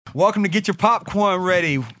Welcome to Get Your Popcorn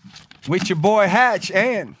Ready with your boy Hatch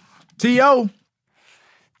and T.O.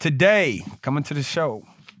 Today, coming to the show,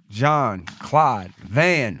 Jean-Claude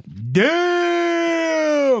Van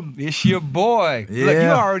Damme. It's your boy. Yeah. Look, you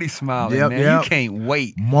already smiling, man. Yep. You can't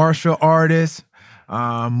wait. Martial artist,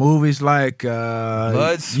 movies like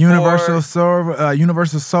Bloodsport.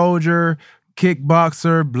 Universal Soldier,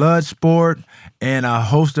 Kickboxer, Bloodsport, and a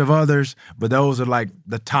host of others. But those are like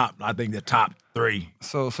the top, I think the top three.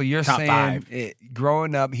 So you're Top saying five.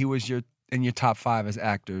 Growing up, he was in your top five as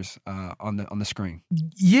actors on the screen.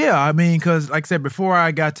 Yeah, I mean, because like I said, before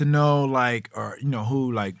I got to know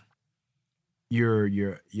who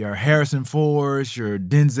your Harrison Fords, your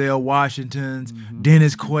Denzel Washingtons,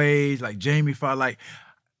 Dennis Quaid, like Jamie Foxx,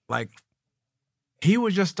 like he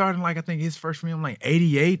was just starting, like I think his first film like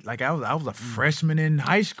 88. Like I was a freshman in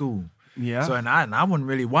high school. Yeah. So and I wasn't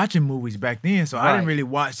really watching movies back then. So I didn't really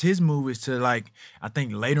watch his movies till like I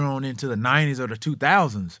think later on into the 90s or the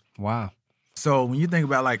 2000s. Wow. So when you think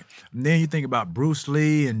about then you think about Bruce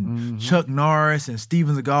Lee and Chuck Norris and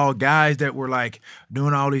Steven Seagal, guys that were like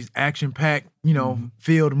doing all these action-packed,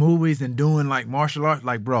 field movies and doing like martial arts.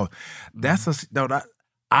 Like, bro,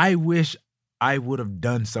 I wish I would have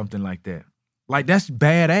done something like that. Like, that's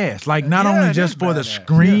badass. Like, not only just for the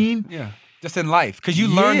screen. Yeah. Just in life. Because you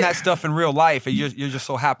learn that stuff in real life and you're just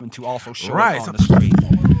so happen to also show it on the screen.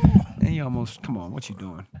 And you almost, come on, what you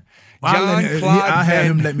doing? I had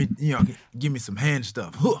him let me, give me some hand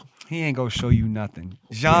stuff. He ain't gonna show you nothing.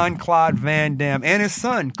 Jean-Claude Van Damme and his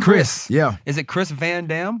son, Chris. Yeah. Is it Chris Van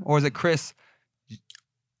Damme or is it Chris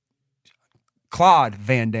Claude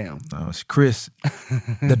Van Damme? No, it's Chris,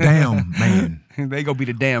 the Damn Man. They gonna be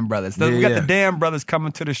the Damn Brothers. We got the Damn Brothers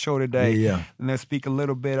coming to the show today. Yeah. And they'll speak a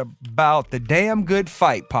little bit about the Damn Good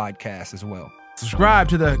Fight podcast as well. Subscribe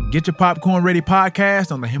to the Get Your Popcorn Ready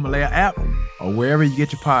podcast on the Himalaya app or wherever you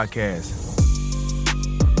get your podcasts.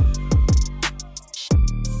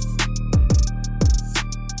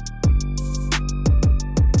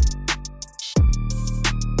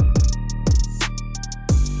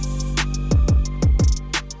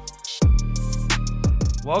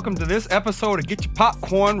 Welcome to this episode of Get Your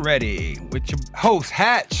Popcorn Ready with your host,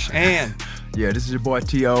 Hatch, and... Yeah, this is your boy,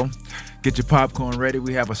 T.O. Get your popcorn ready.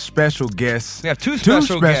 We have a special guest. We have two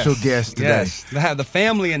special guests today. Yes, they have the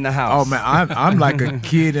family in the house. Oh, man, I'm like a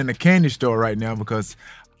kid in a candy store right now because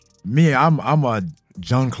I'm a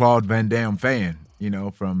Jean-Claude Van Damme fan,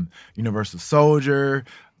 from Universal Soldier,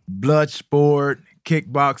 Bloodsport,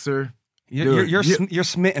 Kickboxer. You're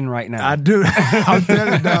smitten right now. I do. I'm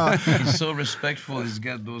telling you, dog. He's so respectful. He's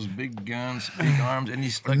got those big guns, big arms, and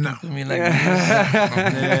he's stuck to me like this.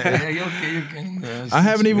 Yeah, you can. I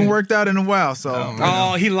haven't even worked out in a while, so.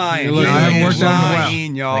 He lying. I haven't worked out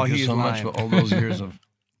in a while. Y'all. Thank you so much for all those years of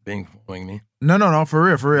following me. No, for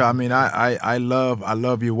real. I mean, I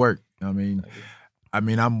love your work. I mean,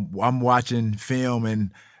 I'm watching film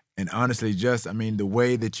and honestly, the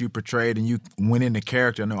way that you portrayed and you went into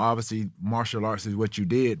character. I know obviously martial arts is what you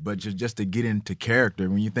did, but just to get into character,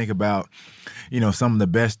 when you think about, some of the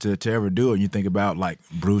best to ever do it, you think about like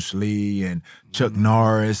Bruce Lee and Chuck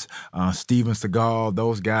Norris, Steven Seagal,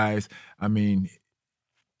 those guys. I mean,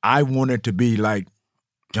 I wanted to be like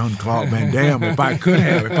Jean-Claude Van Damme if I could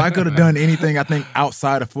have done anything, I think,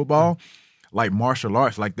 outside of football, like martial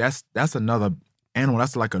arts, like that's another animal.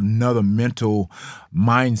 That's like another mental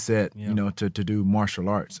mindset, to do martial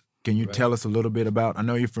arts. Can you tell us a little bit about, I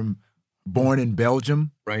know you're born in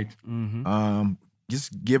Belgium. Right. Mm-hmm.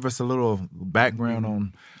 Just give us a little background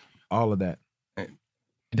on all of that.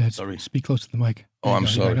 Dad, sorry. Speak close to the mic. Oh, I'm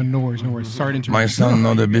sorry. No worries. Sorry to interrupt. My son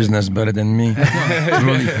know the business better than me.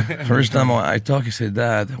 Really, first time I talk, he said,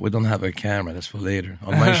 "Dad, we don't have a camera. That's for later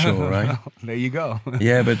on my show, right?" There you go.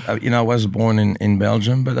 Yeah, but I was born in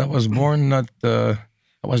Belgium, but I was born I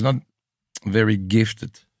was not very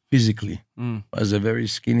gifted physically. I was a very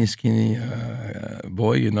skinny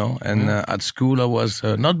boy, and at school I was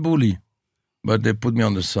not bully, but they put me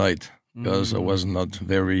on the side because I was not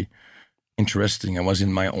very interesting. I was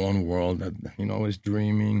in my own world, I was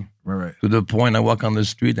dreaming. Right. To the point I walk on the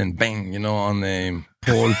street and bang, on a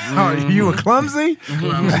pole. You were clumsy?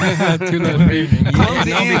 Clumsy and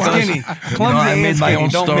skinny. I made my own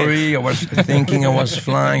story. I was thinking I was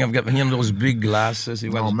flying. I've got those big glasses.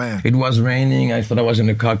 It was raining. I thought I was in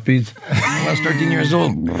the cockpit. I was 13 years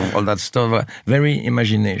old. All that stuff. Very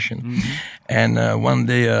imagination. And one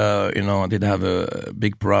day, I did have a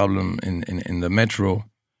big problem in the metro.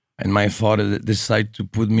 And my father decided to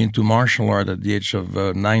put me into martial art at the age of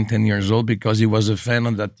 9, 10 years old because he was a fan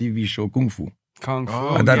of that TV show Kung Fu. Kung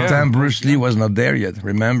Fu. At that time, Bruce Lee was not there yet.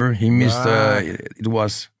 Remember, he missed. It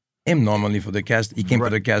was him normally for the cast. He came for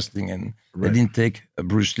the casting, and they didn't take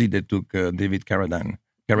Bruce Lee. They took David Carradine.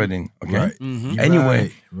 Okay. Right.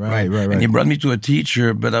 Anyway, right. And he brought me to a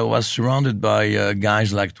teacher, but I was surrounded by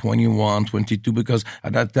guys like 21, 22, because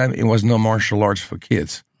at that time it was no martial arts for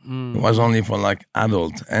kids. It was only for like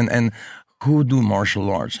adults. And who do martial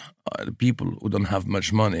arts? People who don't have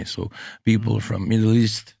much money. So people from Middle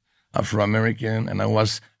East, Afro-American, and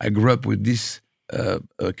I grew up with this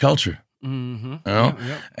culture. You know,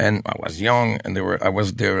 and I was young, and I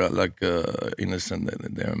was their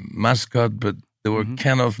innocent, their mascot, but they were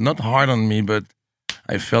kind of not hard on me, but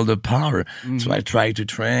I felt the power. So I tried to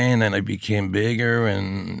train, and I became bigger,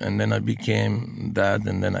 and then I became that,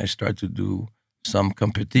 and then I started to do some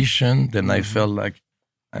competition. Then I felt like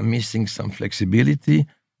I'm missing some flexibility,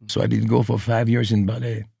 so I did go for 5 years in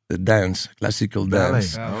ballet, the dance, classical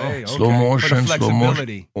dance, slow motion.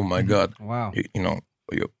 Oh my God! Wow! You know,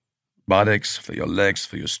 for your buttocks, for your legs,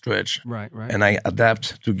 for your stretch. Right. And I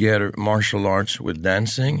adapt together martial arts with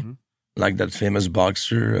dancing. Like that famous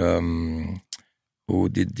boxer who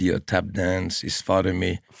did the tap dance, his father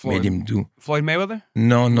made him do. Floyd Mayweather?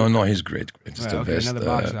 No, he's great. It's the best.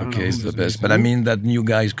 It's the best. But I mean that new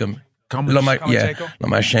guys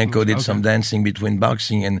Lomachenko did some dancing between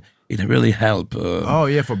boxing, and it really helped.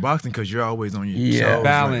 For boxing, because you're always on your toes.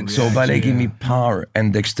 Balance. So ballet gave me power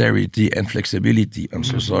and dexterity and flexibility. I'm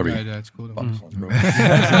so sorry. That's cool. It's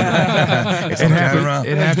on camera.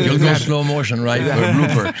 You'll go slow motion, right? For a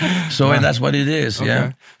blooper. So and that's what it is,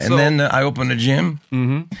 yeah. And then I opened a gym,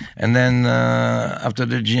 and then after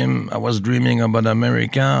the gym, I was dreaming about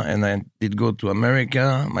America, and I did go to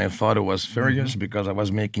America. My father was furious because I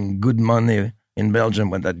was making good money in Belgium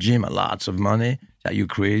with that gym, lots of money. Are you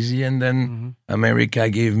crazy? And then America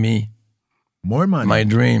gave me more money, my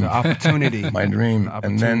dream, the opportunity, my dream.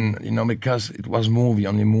 And then, because it was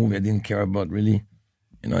only movie, I didn't care about really,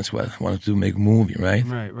 it's what I wanted to make movie, right?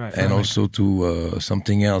 Right. And also to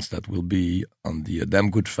something else that will be on the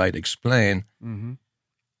Damn Good Fight Explain.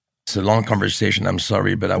 It's a long conversation. I'm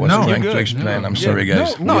sorry, but I wasn't going to explain. I'm sorry,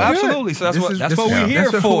 guys. No, absolutely. So that's what we're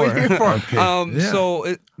here for. Okay.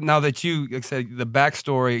 So now that you said the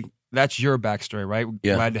backstory, that's your backstory, right?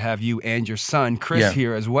 Yeah. Glad to have you and your son, Chris,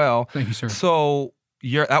 here as well. Thank you, sir. So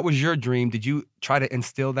that was your dream. Did you try to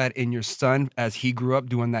instill that in your son as he grew up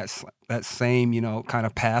doing that same, kind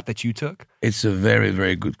of path that you took? It's a very,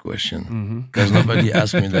 very good question because nobody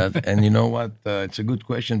asked me that. And you know what? It's a good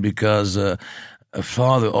question because a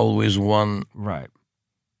father always wants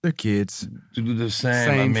their kids to do the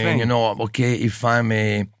same. Thing. If I'm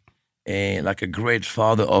a great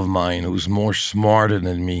father of mine who's more smarter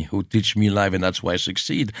than me, who teach me life, and that's why I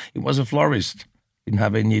succeed. He was a florist. Didn't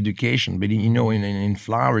have any education, but in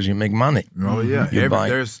flowers you make money. Oh yeah,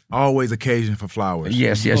 there's always occasion for flowers.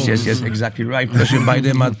 Yes, exactly right. Because you buy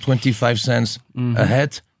them at 25 cents a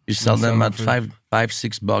head, you sell them at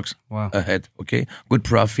 $5-6 a head. Okay, good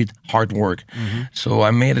profit, hard work. So I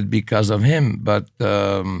made it because of him, but.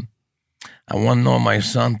 I want my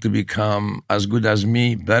son to become as good as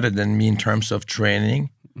me, better than me in terms of training.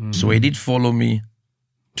 So he did follow me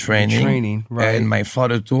training. Right. And my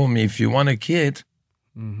father told me, if you want a kid,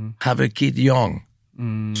 have a kid young.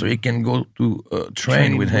 So you can go to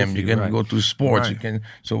train with him. You can go to sports. You can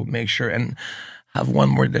make sure and have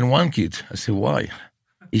more than one kid. I said, why?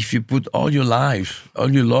 If you put all your life,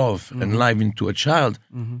 all your love and life into a child,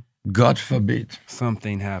 God forbid.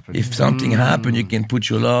 Something happens. If something happened, you can put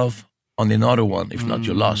your love on another one. If not,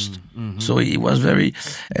 you're lost. So he was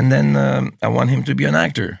and then I want him to be an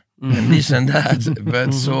actor and this and that.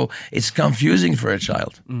 But so it's confusing for a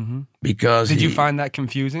child because. Did you find that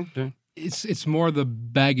confusing? It's more the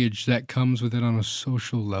baggage that comes with it on a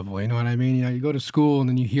social level. You know what I mean? You go to school and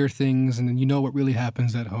then you hear things and then you know what really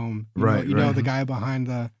happens at home. You know the guy behind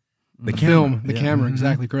the film, the camera,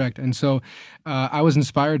 exactly correct. And so I was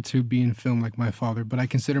inspired to be in film like my father, but I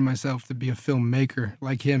consider myself to be a filmmaker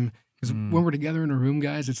like him. Because when we're together in a room,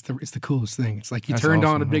 guys, it's the coolest thing. It's like you turned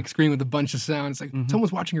on a big screen with a bunch of sound. It's like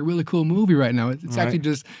someone's watching a really cool movie right now. It's actually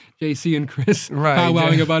just JC and Chris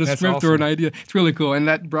powwowing about a script or an idea. It's really cool. And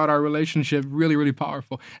that brought our relationship really, really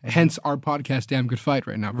powerful. Hence our podcast, Damn Good Fight,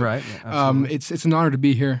 right now. But, it's an honor to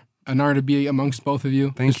be here. An honor to be amongst both of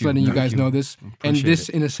you. Thank you. Letting you guys know this. And this,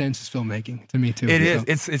 in a sense, is filmmaking to me, too. It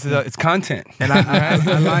is. It's content. And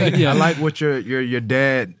I like what your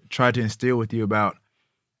dad tried to instill with you about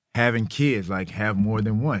having kids, like have more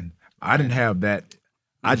than one. I didn't have that.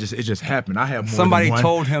 It just happened. I have more Somebody than one.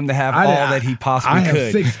 told him to have all that he possibly could. I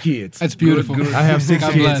have 6 kids. That's beautiful. I have 6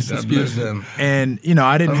 God kids. bless. That's beautiful. And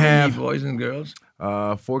I didn't have boys and girls.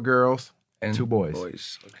 4 girls and 2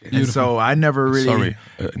 boys. Okay. And so I never really. Sorry.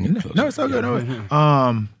 No, it's all good.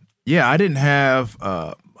 No. Yeah, I didn't have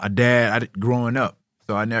a dad growing up.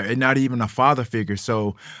 So I never, not even a father figure.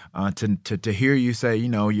 So to hear you say,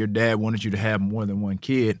 your dad wanted you to have more than one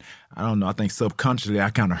kid, I don't know. I think subconsciously I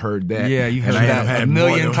kind of heard that. Yeah, you heard that a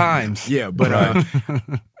million times. Yeah, but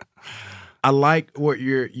I like what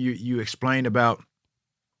you explained about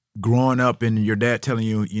growing up and your dad telling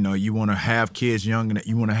you, you want to have kids young and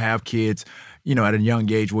you want to have kids, at a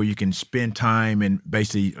young age where you can spend time and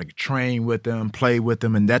basically like train with them, play with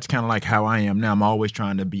them. And that's kind of like how I am now. I'm always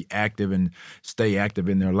trying to be active and stay active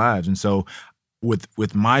in their lives. And so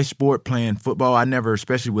with my sport, playing football, I never,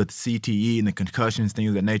 especially with CTE and the concussions, things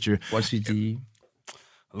of that nature. What's CTE?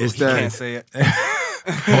 It's you can't say it.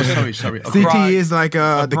 Oh, sorry. CTE is like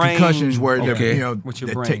the brain, concussions where okay.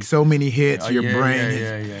 they take so many hits, your brain.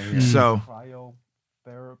 Yeah. So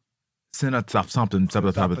Okay,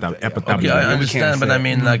 epitaph. I understand, but I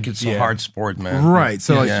mean, like, it's a hard sport, man. Right.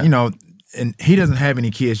 So, and he doesn't have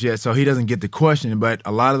any kids yet, so he doesn't get the question. But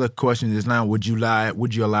a lot of the question is now, would you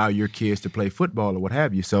allow your kids to play football or what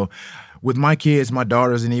have you? So with my kids, my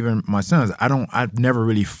daughters, and even my sons, I've never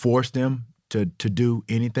really forced them to do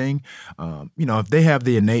anything. If they have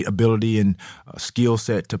the innate ability and skill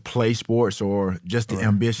set to play sports or just the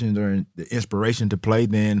ambition or the inspiration to play,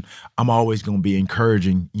 then I'm always going to be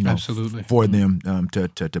encouraging, Absolutely. for them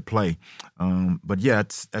to play. But yeah,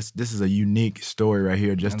 this is a unique story right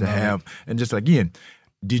here just to have. And just again,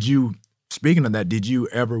 speaking of that, did you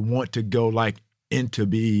ever want to go into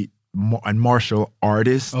be a martial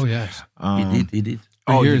artist? Oh, yes. He did.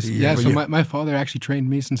 For years. Yeah, so my father actually trained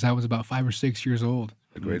me since I was about 5 or 6 years old.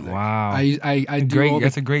 Wow. I do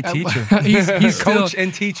that's a great teacher. he's coach still,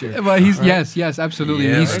 and teacher. Well, yes, absolutely.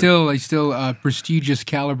 Yeah, he's still prestigious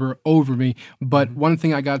caliber over me. But one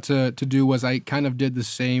thing I got to do was I kind of did the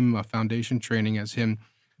same foundation training as him.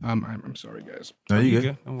 I'm sorry, guys. No, you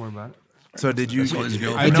good? Don't worry about it. So did you?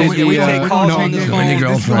 I did. We take calls on this phone.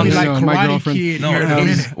 This is going to be like my Karate girlfriend. Kid. No,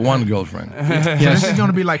 one girlfriend. This is going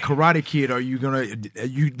to be like Karate Kid. Are you going to?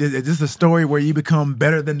 Is this a story where you become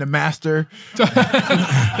better than the master?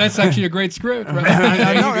 That's actually a great script. Right?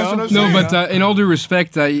 I know, that's what I'm saying. No, but in all due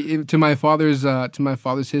respect to my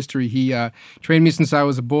father's history, he trained me since I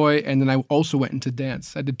was a boy, and then I also went into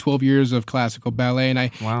dance. I did 12 years of classical ballet,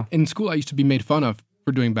 and in school I used to be made fun of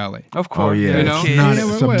for doing ballet. Of course. Oh, yeah.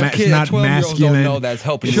 It's not masculine. Don't know that's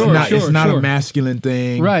helping. It's not a masculine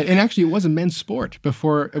thing. Right. And actually, it was a men's sport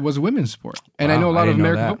before it was a women's sport. And I know a lot of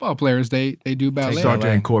American football players, they do ballet. Start to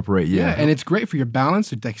incorporate, yeah. And it's great for your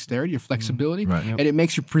balance, your dexterity, your flexibility. Right. And it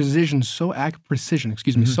makes your precision so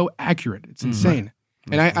accurate. It's insane.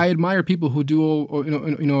 And I admire people who do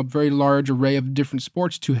a very large array of different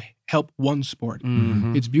sports to help one sport.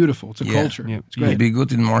 It's beautiful. It's a culture. It's great. To be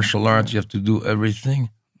good in martial arts, you have to do everything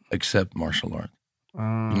except martial art.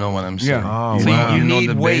 You know what I'm saying? Oh, so wow. you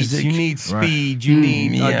need weights, you need speed, you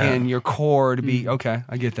need again your core to be okay.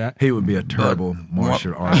 I get that. He would be a terrible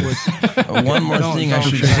martial artist. One more thing I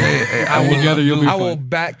should say: I will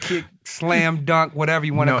back kick, slam dunk, whatever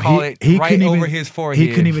you want to call it, right over his forehead.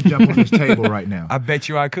 He couldn't even jump on his table right now. I bet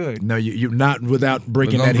you I could. No, you not without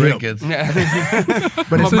breaking that hip.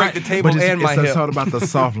 But I'm gonna break the table and my hip. It's not about the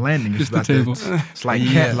soft landing. It's about the table. It's like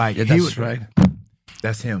cat-like. Yeah, that's right.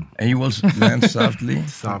 That's him. And you will land softly.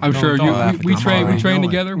 I'm sure we train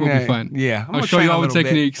together. We'll be fine. Yeah, I'll show you all the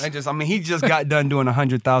techniques. He just got done doing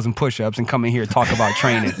 100,000 push-ups and coming here to talk about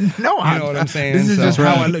training. No, you know what I'm saying. This is just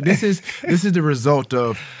how I look. This is the result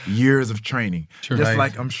of years of training. Sure. Just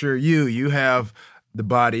like I'm sure you have the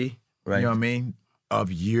body. Right. You know what I mean?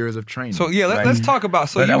 Of years of training. So let's talk about.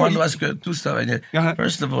 So but I want to ask two stuff.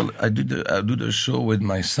 First of all, I do the show with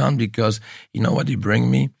my son because you know what he bring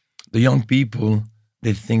me? The young people.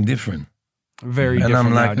 They think different. Very and different.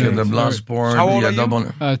 And I'm like nowadays. the blood sport. How old are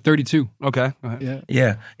you? 32. Okay.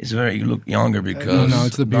 Yeah. It's you look younger because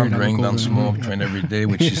it's the beard. Don't drink, don't smoke, train every day,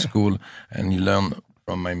 which is cool. And you learn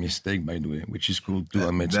from my mistake, by the way, which is cool too. I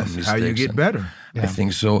made some mistakes. That's how you get better. I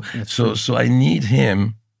think so. So I need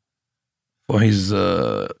him for his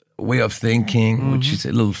way of thinking, which is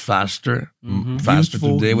a little faster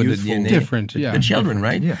today with the DNA. Different, the children,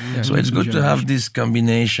 right? Yeah. So it's good to have this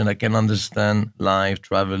combination. I can understand life,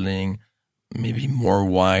 traveling, maybe more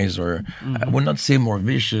wise, or I would not say more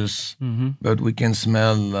vicious, but we can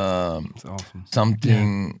smell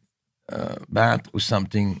something bad or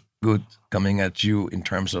something good coming at you in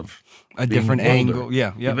terms of a different angle.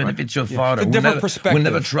 Yeah. Even if it's your father, a different perspective. Will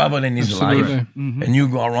never travel in his life, and you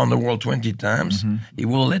go around the world 20 times, he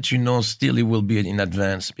will let you know still he will be in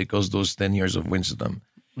advance because those 10 years of wisdom.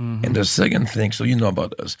 And the second thing, so you know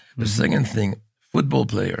about us, the second thing, football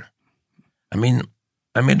player. I mean,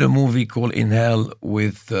 I made a movie called In Hell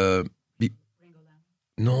with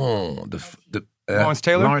No, Lawrence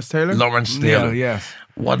Taylor? Lawrence Taylor. Yeah, yes.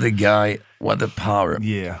 What a guy, what a power.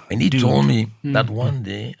 Yeah. And he told me that one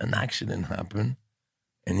day an accident happened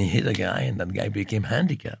and he hit a guy and that guy became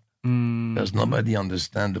handicapped. Because nobody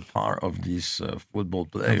understands the power of this football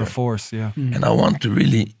player. The force, yeah. And I want to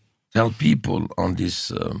really tell people on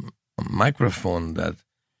this microphone that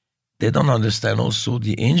they don't understand also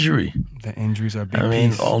the injury. The injuries are big. I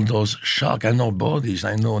mean, all those shock. I know bodies.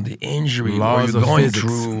 I know the injury laws you're going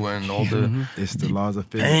through and all the it's the laws of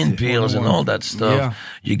physics. Pain pills and all that stuff. Yeah.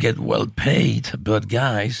 You get well paid, but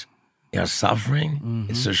guys, they are suffering.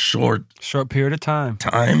 It's a short period of time.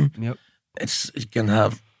 Yep. It can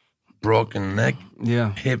have broken neck,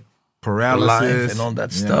 hip paralysis, and all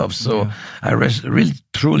that stuff. So I really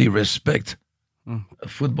truly respect a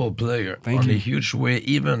football player in a huge way,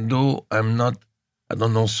 even though I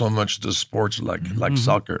don't know so much the sports like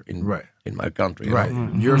soccer in my country. Right.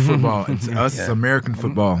 Your football. It's us, it's American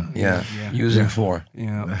football. Using four.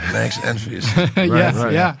 Legs and fists.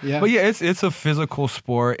 Yeah. But it's a physical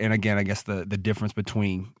sport. And again, I guess the difference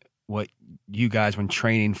between what you guys when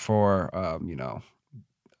training for,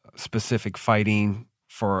 specific fighting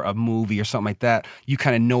for a movie or something like that, you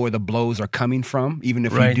kind of know where the blows are coming from, even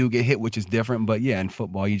if you do get hit, which is different. But in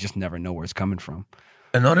football, you just never know where it's coming from.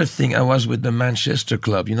 Another thing, I was with the Manchester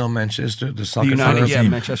club. You know Manchester, the soccer United, team?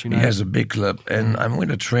 Manchester United. He has a big club. And I'm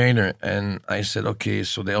with a trainer, and I said, okay,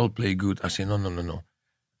 so they all play good. I said, no.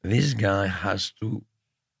 This guy has to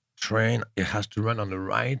train. It has to run on the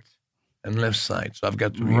right and left side. So I've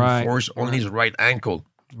got to reinforce only his right ankle.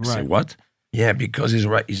 I say, what? Yeah, because he's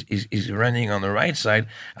running on the right side.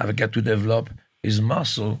 I've got to develop his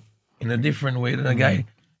muscle in a different way than a guy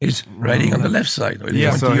is riding on the left side.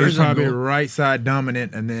 So he's probably right side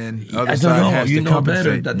dominant, and then other side has to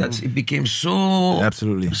compensate. Better. It became so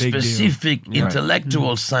specific,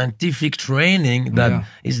 intellectual, scientific training that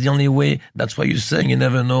is the only way. That's why you're saying you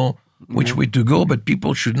never know which way to go, but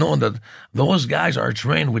people should know that those guys are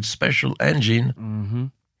trained with special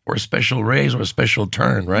engine or a special race or a special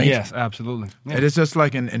turn, right? Yes, absolutely. Yeah. And it's just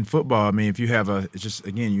like in football. I mean, if you have it's just,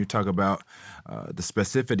 again, you talk about the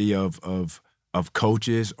specificity of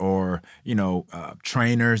coaches or,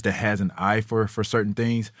 trainers that has an eye for certain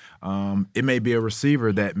things. It may be a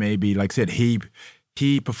receiver that maybe, like I said,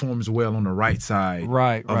 he performs well on the right side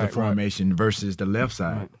of the formation versus the left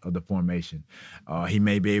side of the formation. He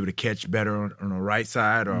may be able to catch better on the right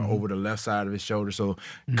side or over the left side of his shoulder. So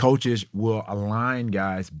coaches will align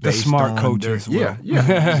guys based on the smart coaches.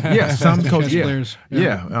 Some coaches,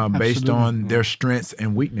 based on their strengths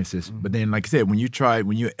and weaknesses. But then, like I said, when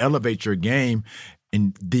you elevate your game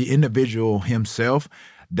and the individual himself,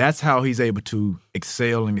 that's how he's able to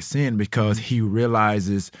excel and ascend, because he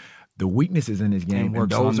realizes the weaknesses in his game, and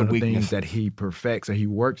those are the things that he perfects or he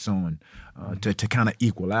works on to kind of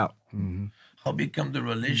equal out. How become the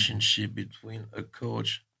relationship between a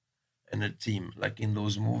coach and a team, like in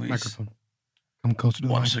those movies? Microphone. Come closer to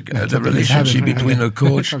the mic. The relationship between a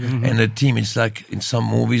coach and a team, it's like in some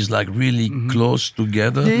movies, like really close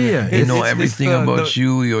together. They know everything about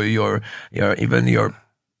you. Your even your.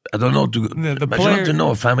 I don't know, the player to know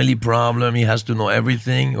a family problem. He has to know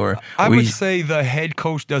everything. Or I would say the head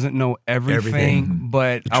coach doesn't know everything.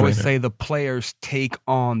 But I would say the players take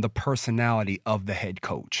on the personality of the head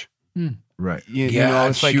coach. Right.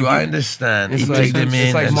 It's like I understand. It's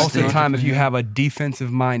like most of the time, if you have a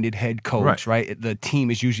defensive-minded head coach, right, the team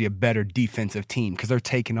is usually a better defensive team because they're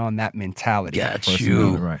taking on that mentality. Yeah, it's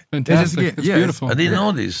you. Right. Fantastic. It's beautiful. I didn't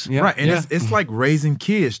know this. Yeah. Right. And it's like raising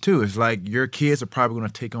kids, too. It's like your kids are probably going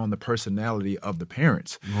to take on the personality of the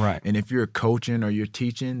parents. Right. And if you're coaching or you're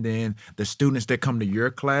teaching, then the students that come to your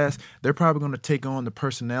class, they're probably going to take on the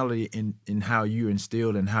personality in how you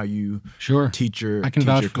instilled and how you teach your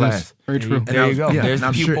class. Very true. There you go. There's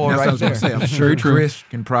the pupil right there. I'm sure Chris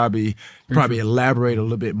can probably elaborate a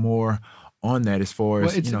little bit more on that as far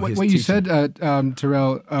as his what teaching. you said,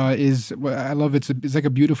 Terrell, is I love it. It's like a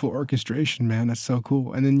beautiful orchestration, man. That's so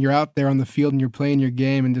cool. And then you're out there on the field and you're playing your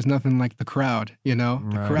game, and there's nothing like the crowd, the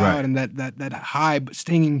crowd and that high, but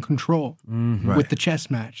staying in control with the chess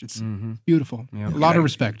match. It's beautiful. Yeah. A lot of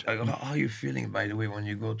respect. How are you feeling, by the way, when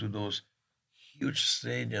you go to those huge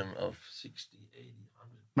stadium of 60, 80,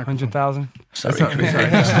 100,000? Sorry, Chris.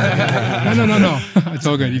 No. It's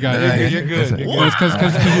all good. You got it. You're good. It's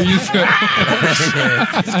because you're used to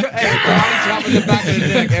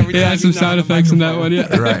it. Yeah, some sound effects in that one.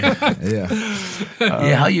 Yeah. Right.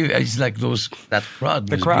 Yeah. How you? It's like that crowd.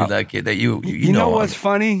 The crowd. Be like that. You know know what's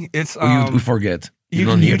funny? It's we forget.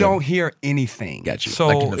 You don't hear anything. Gotcha.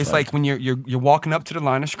 So it's like when you're walking up to the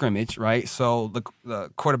line of scrimmage, right? So the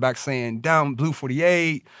quarterback saying down blue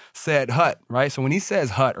 48 said hut, right? So when he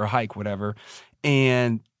says hut or hike, whatever,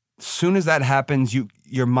 and soon as that happens,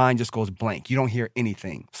 your mind just goes blank. You don't hear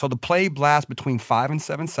anything. So the play blasts between 5 and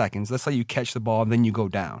 7 seconds. Let's say you catch the ball, and then you go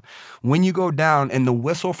down. When you go down and the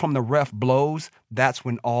whistle from the ref blows, that's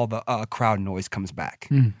when all the crowd noise comes back.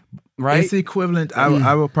 Right? It's equivalent.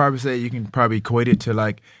 I would probably say you can probably equate it to,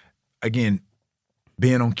 like, again,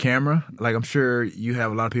 being on camera. Like, I'm sure you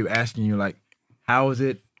have a lot of people asking you, like, how is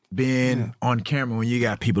it being on camera when you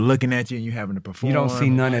got people looking at you and you having to perform? You don't see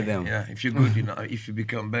none of them. Yeah, if you're good, if you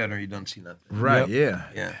become better, you don't see nothing. Right,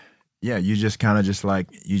 yeah. Yeah, you just kind of just like,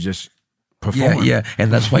 you just perform. Yeah,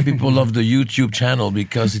 and that's why people love the YouTube channel,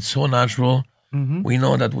 because it's so natural. We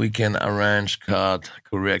know that we can arrange, cut,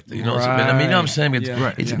 correct. You know, right. I mean, you know what I'm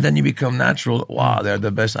saying? Then you become natural. Wow, they're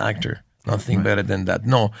the best actor. Nothing better than that.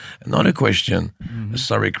 No, another question.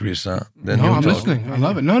 Sorry, Chris. I'm listening. I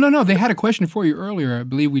love it. No. They had a question for you earlier. I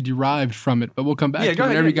believe we derived from it, but we'll come back to it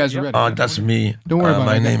whenever you guys are ready. Oh, that's me. Don't worry about it.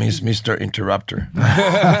 My name is Mr. Interrupter. So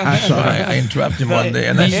I interrupt him one day.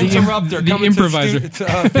 And the interrupter, the improviser.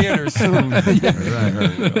 To theater soon.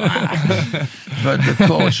 But the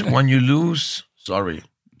coach, when you lose,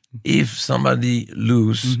 if somebody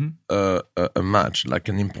lose a match, like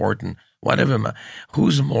an important, whatever,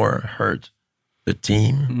 who's more hurt, the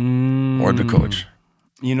team or the coach?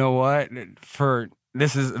 You know what?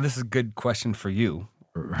 This is a good question for you,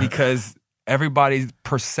 because everybody's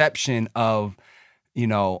perception of, you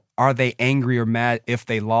know, are they angry or mad if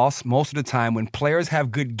they lost? Most of the time, when players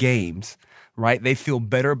have good games, right, they feel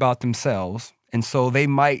better about themselves, and so they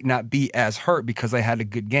might not be as hurt because they had a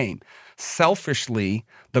good game. Selfishly,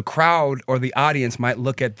 the crowd or the audience might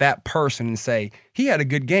look at that person and say, he had a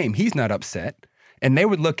good game, he's not upset. And they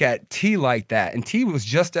would look at T like that. And T was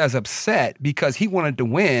just as upset because he wanted to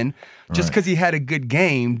win. Just because he had a good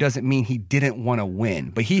game doesn't mean he didn't want to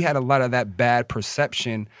win. But he had a lot of that bad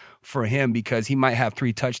perception for him because he might have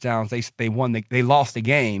 3 touchdowns. They lost the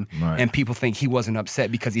game, and people think he wasn't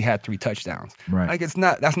upset because he had 3 touchdowns. Like, that's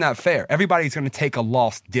not fair. Everybody's going to take a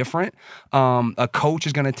loss different. A coach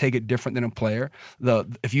is going to take it different than a player.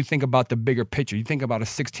 If you think about the bigger picture, you think about a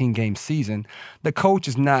 16-game season, the coach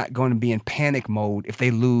is not going to be in panic mode if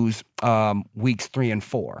they lose weeks 3 and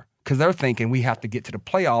 4. Because they're thinking we have to get to the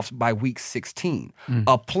playoffs by week 16.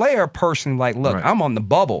 A player person like, look, I'm on the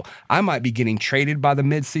bubble. I might be getting traded by the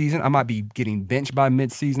midseason. I might be getting benched by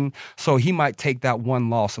midseason. So he might take that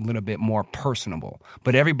one loss a little bit more personable.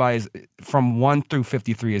 But everybody's from 1 through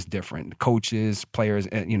 53 is different. Coaches, players,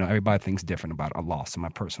 you know, everybody thinks different about a loss, in my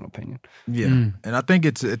personal opinion. Yeah, and I think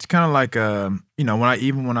it's kind of like you know,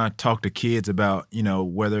 when I talk to kids about, you know,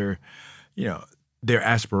 whether, you know, their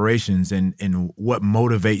aspirations and what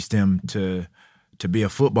motivates them to be a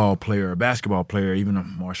football player, a basketball player, even a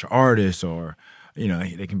martial artist, or, you know,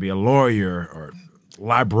 they can be a lawyer or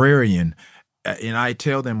librarian. And I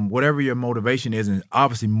tell them whatever your motivation is, and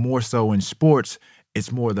obviously more so in sports,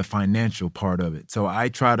 it's more the financial part of it. So I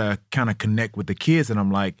try to kind of connect with the kids, and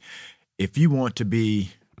I'm like, if you want to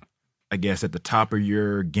be, I guess, at the top of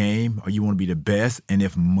your game, or you want to be the best, and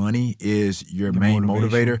if money is your main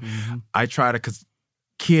motivator, I try to, because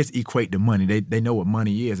kids equate to money. They know what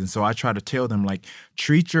money is. And so I try to tell them, like,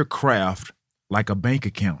 treat your craft like a bank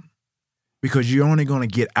account, because you're only going to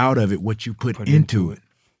get out of it what you put into it.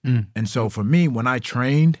 And so for me, when I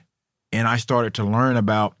trained and I started to learn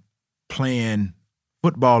about playing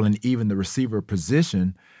football and even the receiver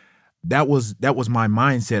position, that was my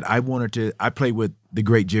mindset. I played with the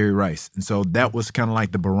great Jerry Rice. And so that was kind of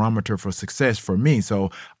like the barometer for success for me.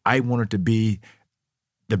 So I wanted to be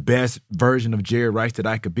the best version of Jerry Rice that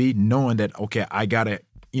I could be, knowing that, okay, I got to,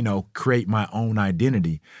 you know, create my own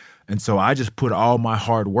identity. And so I just put all my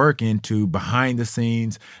hard work into behind the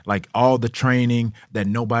scenes, like all the training that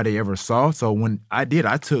nobody ever saw. So when I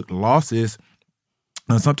took losses,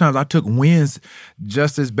 and sometimes I took wins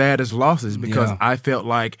just as bad as losses, because I felt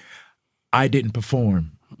like I didn't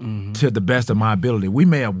perform to the best of my ability. We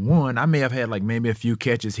may have won. I may have had like maybe a few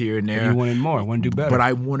catches here and there. You wanted more, want to do better. But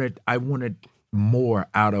I wanted more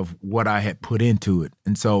out of what I had put into it.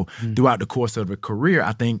 And so throughout the course of a career,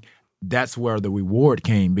 I think that's where the reward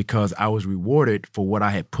came, because I was rewarded for what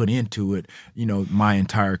I had put into it, you know, my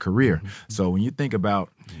entire career. So when you think about,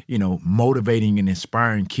 you know, motivating and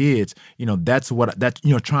inspiring kids, you know, that's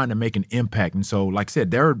you know, trying to make an impact. And so, like I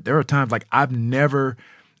said, there are times like I've never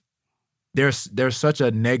there's such a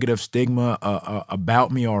negative stigma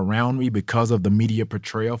about me or around me because of the media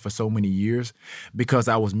portrayal for so many years, because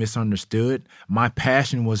I was misunderstood. My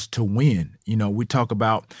passion was to win. We talk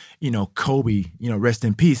about, Kobe, rest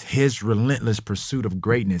in peace, his relentless pursuit of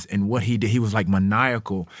greatness and what he did. He was like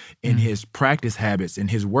maniacal in his practice habits and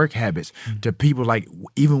his work habits to people, like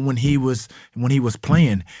even when he was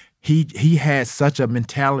playing, he had such a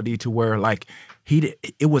mentality to where like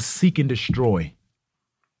it was seek and destroy.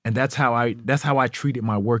 And that's how I treated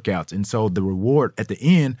my workouts. And so the reward at the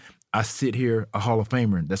end, I sit here a Hall of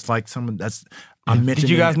Famer. That's like someone I'm mentioning. Did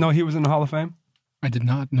you guys know he was in the Hall of Fame? I did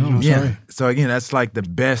not know. Sorry. So again, that's like the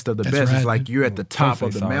best of the best. Rad. It's like you're at the top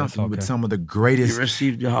of the mountain with some of the greatest. You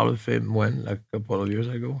received the Hall of Fame when? Like a couple of years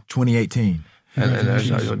ago? 2018. And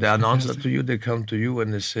they announce that to you. They come to you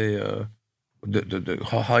and they say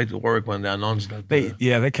how it work when they announce that. They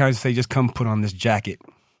kind of say, just come put on this jacket.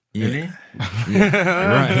 Really?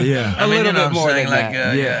 Right. Yeah. A little bit more than like,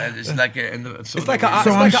 that. It's like it's like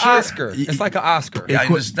an Oscar. It's like an Oscar. I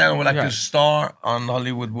understand. We're like a star on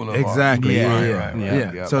Hollywood Boulevard. Exactly.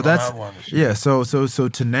 Yeah. So that's So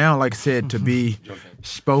to now, like I said, to be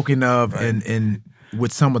spoken of and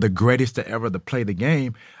with some of the greatest to ever to play the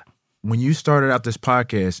game. When you started out this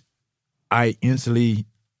podcast, I instantly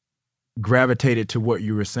gravitated to what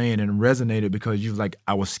you were saying and resonated because you was like,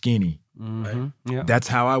 I was skinny. Mm-hmm. Yeah. That's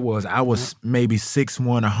how I was. I was maybe 6'1",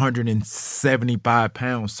 175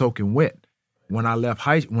 pounds soaking wet when I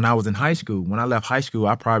was in high school. When I left high school,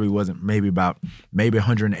 I probably wasn't maybe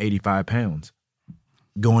 185 pounds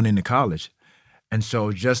going into college. And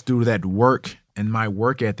so just through that work and my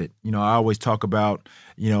work ethic, I always talk about,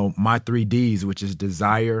 my 3 Ds, which is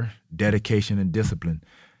desire, dedication, and discipline.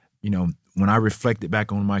 When I reflected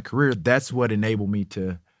back on my career, that's what enabled me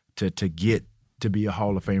to get to be a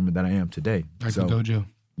Hall of Famer that I am today. Like the dojo.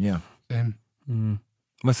 Yeah. Same. So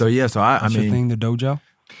what's your thing, the dojo?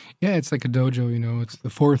 Yeah, it's like a dojo, it's the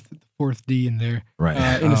fourth D in there.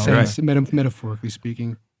 Right. In a sense, metaphorically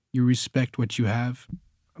speaking, you respect what you have.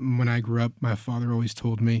 When I grew up, my father always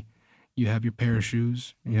told me, you have your pair of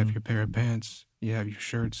shoes, you have your pair of pants, you have your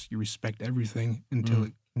shirts, you respect everything until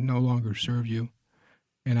it no longer serves you.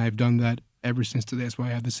 And I've done that ever since today. That's why I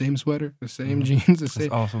have the same sweater, the same jeans, the same.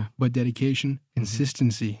 That's awesome. But dedication,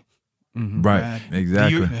 consistency. Right,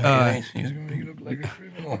 exactly. He's going to make you look like a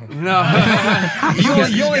criminal. No.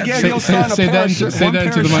 you only gave your son a pair of shoes. Say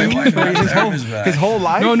that to the mic. His whole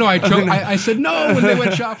life? No, I said no when they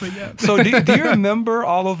went shopping. Yeah. So do you remember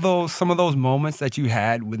some of those moments that you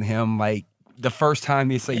had with him, like the first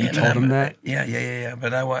time you told him that? Yeah.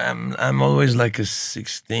 But I'm always like a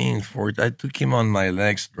 16, 14. I took him on my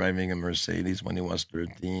legs driving a Mercedes when he was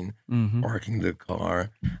 13, parking the car.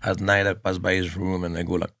 At night, I pass by his room and I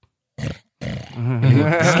go like,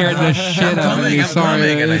 scared the shit out of me.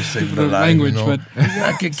 Sorry, and I said the language, but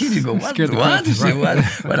like a kid, you go, what? You say what?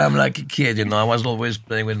 But I'm like a kid, I was always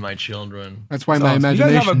playing with my children. That's why my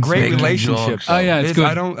imagination. You guys have a great relationship. Oh yeah, it's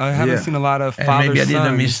good. I haven't seen a lot of father-son. Maybe I did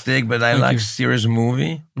a mistake, but I like serious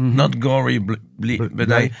movie, not gory, but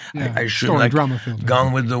I should like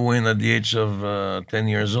Gone with the Wind at the age of 10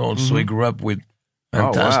 years old. So he grew up with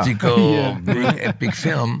fantastical, big epic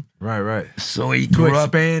film. Right. So he grew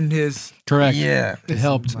up. Expand his. Correct. Yeah. It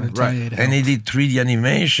helped. Right. And he did 3D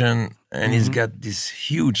animation, and he's got this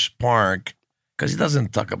huge spark, because he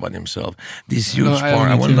doesn't talk about himself. This huge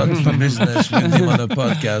spark. I will not do business with him on a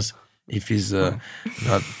podcast if he's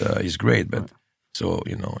he's great, but. So,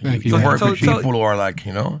 you work with people who are like,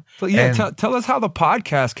 So, tell us how the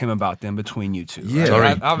podcast came about then between you two. Yeah.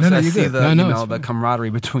 Right? Obviously, I see the camaraderie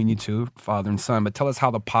between you two, father and son, but tell us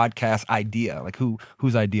how the podcast idea, like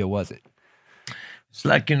whose idea was it? It's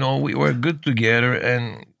like, we were good together,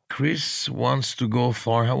 and Chris wants to go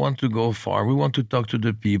far. I want to go far. We want to talk to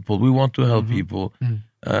the people. We want to help people.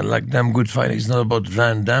 Like Damn Good Fight. It's not about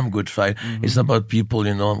Van Damme Good Fight. It's about people,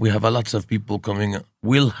 We have lots of people coming.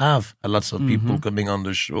 We'll have lots of people coming on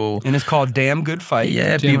the show. And it's called Damn Good Fight.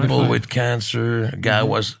 Yeah, people with cancer. A guy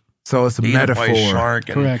was so it's a metaphor. By a shark.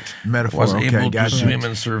 Correct. Metaphor. Was able to swim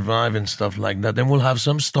and survive and stuff like that. Then we'll have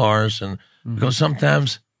some stars, and because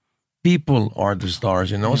sometimes people are the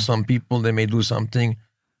stars. Some people, they may do something.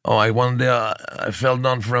 One day I fell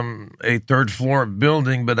down from a 3rd floor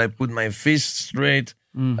building, but I put my fist straight.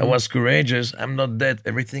 I was courageous. I'm not dead.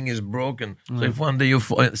 Everything is broken. So if one day you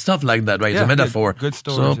fall, stuff like that, right? It's a metaphor. Good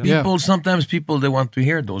stories. So sometimes people, they want to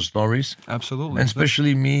hear those stories. Absolutely. And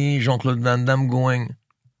especially me, Jean-Claude Van Damme, going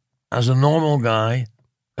as a normal guy,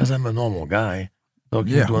 because I'm a normal guy,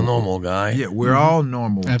 talking to a normal guy. Yeah, we're all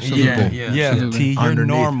normal. Absolutely. Yeah, T, you're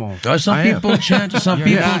normal. Some people change.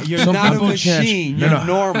 You're not a machine. You're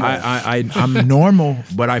normal. I'm normal,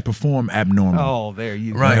 but I perform abnormal. Oh, there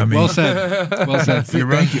you go. Right. I mean, Well said. Well said.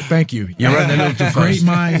 Thank you. You run a little too fast. Great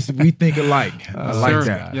minds, we think alike. I like Sir.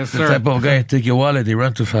 that. Yes, The sir. type of guy, take your wallet, he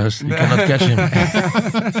run too fast. You cannot catch him.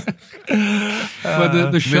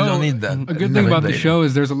 But the show, We don't need that. a good thing about the show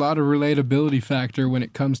is there's a lot of relatability factor when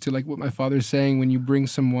it comes to like what my father's saying. When you bring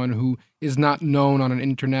someone who is not known on an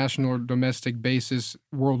international or domestic basis,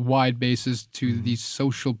 worldwide basis, to the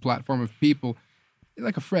social platform of people,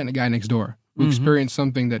 like a friend, a guy next door who experienced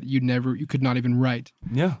something that you could not even write.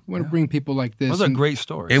 Yeah. You want to bring people like this. Those are great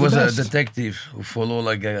stories. It was a best. detective who followed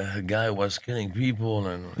like a guy who was killing people,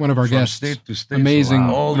 and One of our from guests. state to state, Amazing.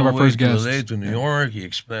 all One the of our way first to guests. LA to New York. He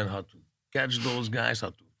explained how to catch those guys, how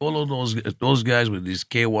to follow those guys with this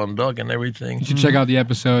K1 dog and everything. You should check out the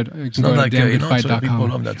episode. You It's can not go to like some people damngoodfight.com.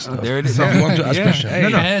 love that stuff. There it is. So I want to ask questions. Hey,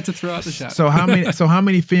 I had to throw out the shot. So how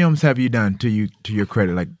many films have you done to your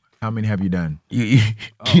credit? Like how many have you done?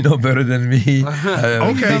 You know better than me.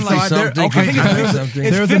 Okay, 50 so something, okay, 55 something.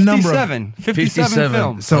 It's There's a number of- 57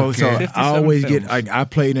 films. So Okay. I always 57 get I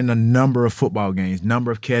played in a number of football games,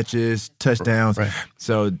 number of catches, touchdowns. Right.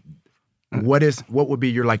 So what would be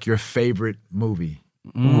your favorite movie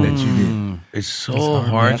that you did? It's so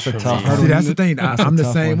hard That's a for tough me. one. See, that's the thing. I'm the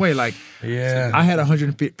tough same one. way. Like Yeah. I had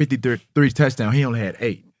 153 touchdowns. He only had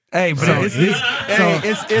 8. Hey, but So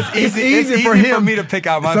it's easy for me to pick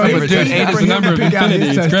out my So favorite. it's Dude, easy eight touchdown. is for the him number to of pick out his infinity.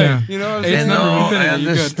 It's touchdown. great. You know what I'm It's saying? the number of I infinity.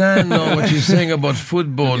 You're good. understand what you're saying about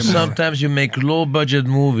football. Sometimes you make low budget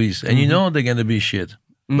movies and you know they're gonna be shit.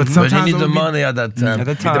 But But sometimes you need it the would be- money at that time. At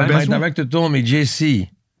the time. My best one? director told me, JC,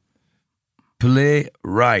 play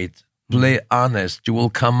right, play honest. You will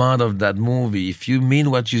come out of that movie if you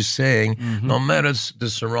mean what you're saying. No matter the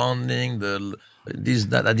surrounding, that. At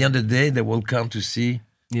the end of the day, they will come to see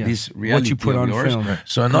this reality What you put of on yours. film.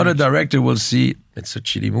 So another director will see it's a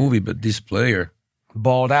shitty movie, but this player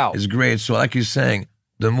Balled out. is great. So like you're saying,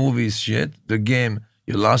 the movie is shit. The game,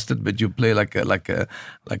 you lost it, but you play like a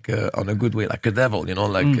on a good way, like a devil, you know,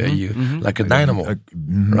 like a dynamo,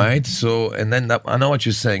 right? So and then I know what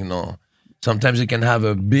you're saying. No, sometimes you can have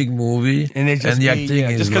a big movie And it just the be- acting yeah,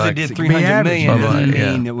 is just 'cause it like, did 300 million Bye-bye, doesn't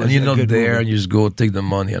yeah. mean it was and you're a not good there, movie. and you just go take the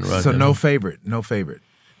money and run. So you no know. favorite.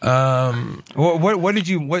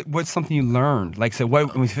 What's something you learned? Like, so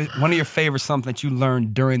one of your favorite something that you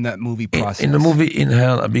learned during that movie process? In the movie In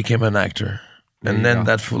Hell, I became an actor. There you And then go.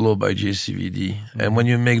 that followed by JCVD. And when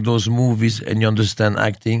you make those movies and you understand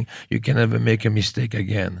acting, you can never make a mistake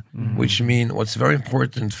again. Which means what's very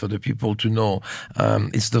important for the people to know,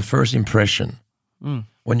 it's the first impression.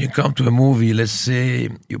 When you come to a movie, let's say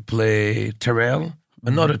you play Terrell,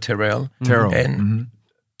 another Terrell, and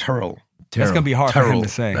Terrell. That's gonna be hard for him Terrell. to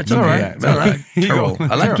say. That's You all know right. that. I like You go.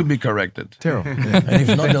 Terrell. I like to be corrected. Terrell. And if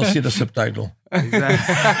not, they'll see the subtitle.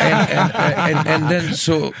 and then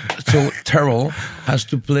so Terrell has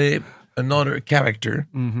to play another character,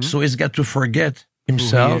 so he's got to forget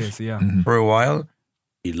himself is, yeah. for a while.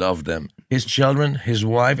 He loved them, his children, his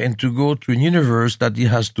wife, and to go to a universe that he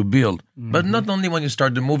has to build. But not only when you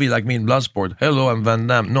start the movie, like me in Bloodsport. Hello, I'm Van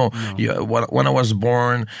Damme. No. When I was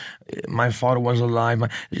born, my father was alive.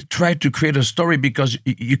 Try to create a story because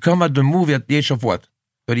you come at the movie at the age of what?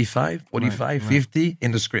 35, 45, 50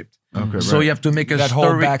 in the script. Okay, So right. you have to make a That whole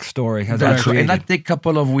story. backstory has That's been right. And created. that take a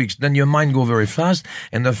couple of weeks. Then your mind go very fast.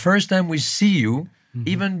 And the first time we see you,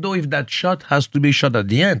 even though if that shot has to be shot at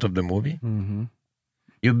the end of the movie,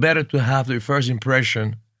 you better to have the first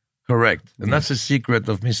impression correct. And that's the secret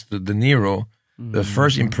of Mr. De Niro. The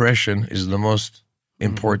first impression is the most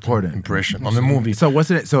important impression on the movie. So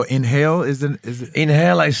what's it? So In Hell is it? In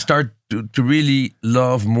Hell, I start to really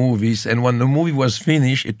love movies. And when the movie was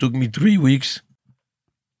finished, it took me 3 weeks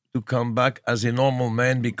to come back as a normal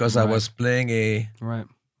man because I was playing a Right.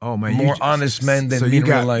 Oh man, more honest man than so me you in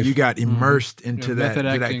got real life. you got immersed into that method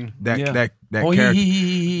that acting. that Yeah. that Oh, character.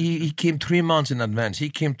 he came 3 months in advance. He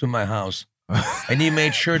came to my house, and he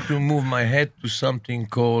made sure to move my head to something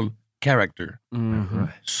called character.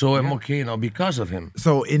 So I'm okay now because of him.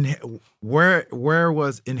 So where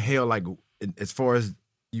was In Hell, like as far as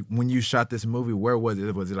when you shot this movie? Where was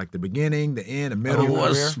it? Was it like the beginning, the end, the middle?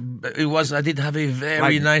 It was. I did have a very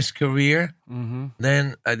Like- nice career.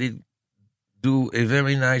 Then I did do a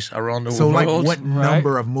very nice around the So world. like what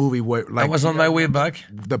number of movie? Where like I was on my way back.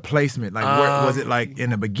 the placement? Like where was it? Like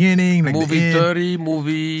in the beginning, like the Movie end? 30,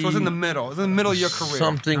 movie. So it's in the middle. It's in the middle of your career.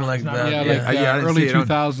 Something like that. Yeah, Yeah. like Yeah, I didn't early see it on-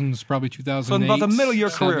 2000s, probably 2008. So about the middle of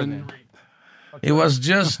your career 7. then. It was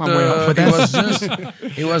just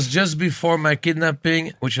it was just before my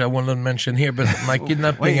kidnapping, which I will not mention here, but my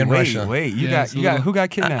kidnapping in Russia. Wait, you got who got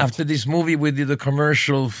kidnapped? After this movie, we did a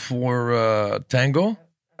commercial for Tango,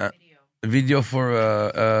 video for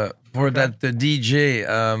that DJ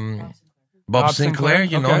Bob Sinclair.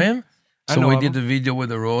 You know him. So we did the video with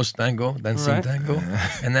the Rose Tango, dancing tango,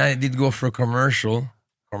 and then I did go for a commercial.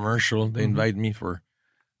 They invite me for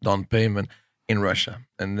down payment in Russia,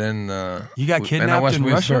 and then you got kidnapped and I was in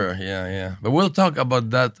with Russia. her. Yeah. But we'll talk about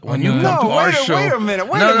that when you come to our show. Wait a minute,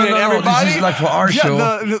 everybody. This is like for our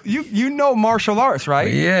show. You know martial arts, right?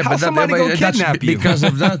 Yeah, How but somebody go kidnap you? Because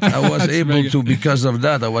of that, I was able to. Because of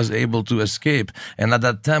that, I was able to escape. And at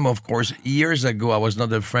that time, of course, years ago, I was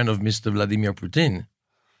not a friend of Mr. Vladimir Putin.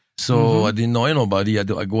 So I didn't know anybody. I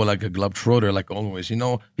go like a globetrotter, like always. You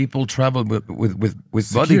know, people travel with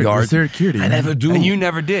bodyguards. Security. I never do. And you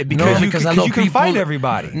never did because you can fight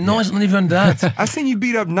everybody. No, it's not even that. I seen you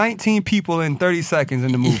beat up 19 people in 30 seconds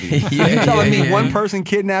in the movie. You telling me one person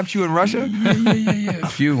kidnapped you in Russia? Yeah. A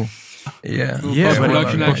few. Yeah,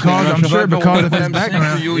 I'm sure because of his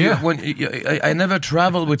background. I never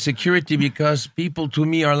travel with security because people to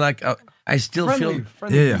me are like. I still feel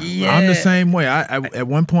Yeah, I'm the same way. I at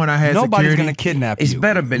one point I had nobody's security. gonna kidnap you. It's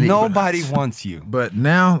better, believe nobody wants you. But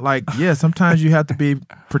now, sometimes you have to be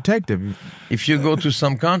protective. If you go to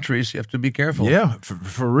some countries, you have to be careful. Yeah,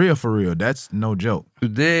 for real. That's no joke.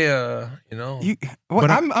 Today,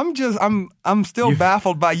 I'm still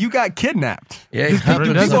baffled by you got kidnapped. Yeah,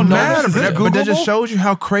 it doesn't matter. But that just shows you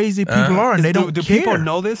how crazy people are, and they don't do care. people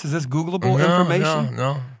know this? Is this Googleable information?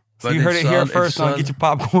 No. So you heard it here first on Get Your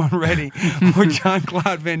Popcorn Ready, where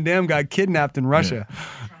Jean-Claude Van Damme got kidnapped in Russia.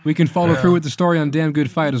 We can follow through with the story on Damn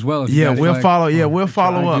Good Fight as well. We'll follow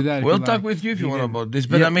up. We'll talk with you if you want about this.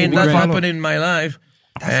 But that happened in my life,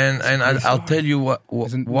 and I'll tell you what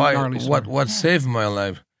saved my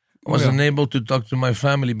life. I wasn't able to talk to my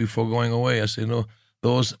family before going away. I said, no,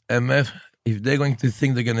 those MF, if they're going to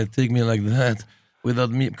think they're going to take me like that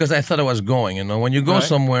without me, because I thought I was going. You know, when you go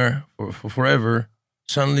somewhere for forever.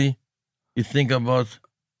 Suddenly, you think about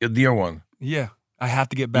your dear one. Yeah, I have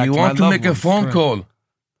to get back. You to want my to make a phone Correct. call.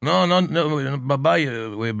 No.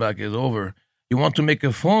 Bye-bye. Way back is over. You want to make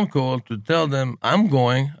a phone call to tell them, I'm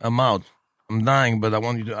going. I'm out. I'm dying, but I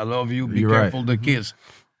want you to. I love you. Be careful, the kids.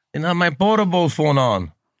 And I have my portable phone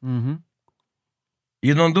on. Mm-hmm.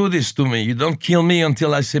 You don't do this to me. You don't kill me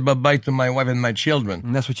until I say bye-bye to my wife and my children.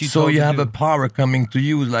 And that's what you. So told you me have to a power coming to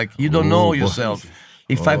you, like you don't know yourself.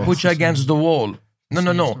 If I put you against the wall.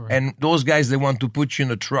 No. And those guys, they want to put you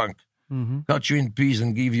in a trunk, cut you in pieces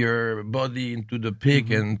and give your body into the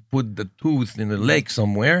pig and put the tooth in the lake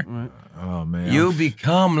somewhere. Right. Oh, man. You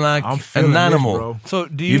become like an animal. So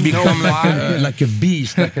do you become know like a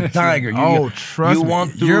beast, like a tiger. Trust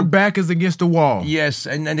me. Your back is against the wall. Yes,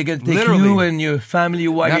 and they're going to take you and your family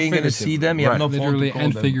away. You ain't going to see them. You have no literally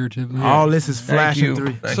and them. figuratively. All this is flashing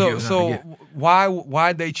through. So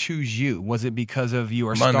why'd they choose you? Was it because of you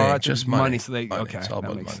or money? Just money. So they money. It's all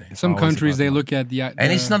about money. Some countries they look at the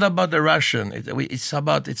and it's not about the Russian. It's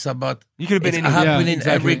about. You could have been. I have been in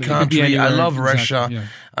every country. I love Russia. Yeah.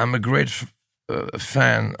 I'm a great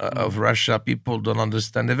fan of Russia. People don't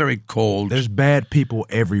understand. They're very cold. There's bad people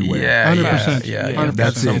everywhere. Yeah, 100%. Yeah.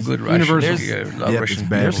 That's some good Russians. Universal.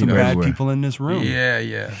 There's some bad people in this room.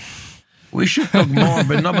 Yeah. We should talk more,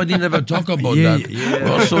 but nobody never talk about that. We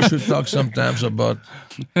also should talk sometimes about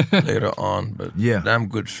later on, but damn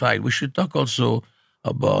good fight. We should talk also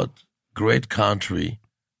about great country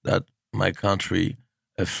that my country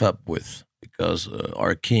fought with, because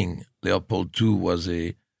our king, Leopold II, was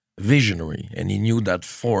a visionary, and he knew that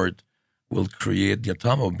Ford will create the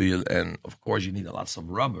automobile, and of course you need lots of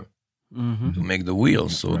rubber to make the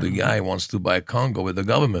wheels. So the guy wants to buy Congo with the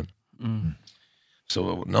government.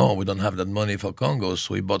 So no, we don't have that money for Congo,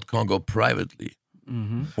 so he bought Congo privately.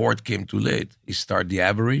 Ford came too late. He started the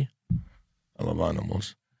Ivory, I love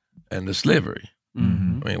animals, and the slavery. I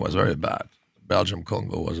mean, it was very bad. Belgium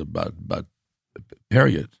Congo was a bad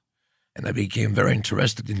period. And I became very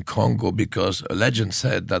interested in Congo because a legend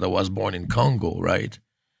said that I was born in Congo, right?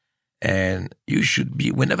 And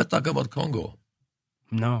we never talk about Congo.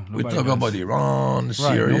 No, we talk about Iran,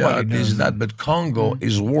 Syria, this, that. But Congo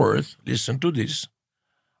is worth, listen to this,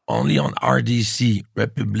 only on RDC,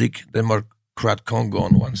 Republic Democrat Congo,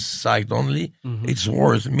 on one side only, it's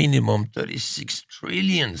worth minimum 36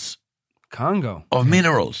 trillions Congo of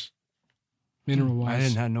minerals.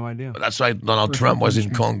 Mineral-wise. I had no idea. That's why Donald Trump was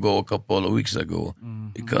in Congo a couple of weeks ago,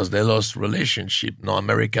 because they lost relationship. Now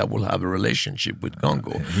America will have a relationship with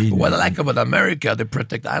Congo. But what I like about America, they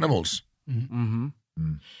protect animals.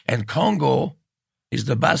 And Congo is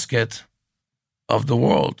the basket of the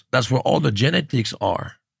world. That's where all the genetics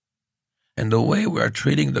are. And the way we are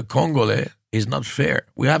treating the Congolese is not fair.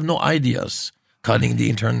 We have no ideas. Cutting the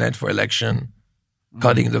internet for election,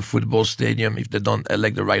 cutting the football stadium if they don't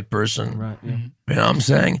elect the right person. Right, yeah. You know what I'm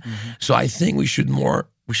saying? So I think we should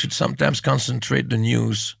sometimes concentrate the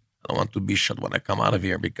news. I don't want to be shot when I come out of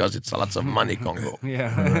here because it's lots of money, Congo.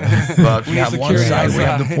 Yeah. But we have one side, we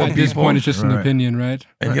have the poor At this people. point, it's just an opinion, right?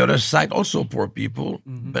 And the other side, also poor people.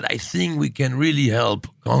 But I think we can really help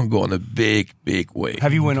Congo in a big, big way.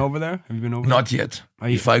 Have you went over there? Have you been over there? Not yet.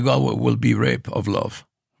 If I go, I will be raped of love.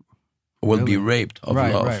 Be raped of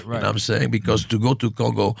love. Right. You know what I'm saying? Because to go to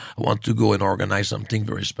Congo, I want to go and organize something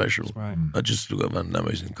very special. Right. Not just to have an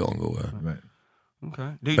in Congo. Right.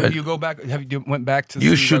 Okay. Do you go back? Have you went back to?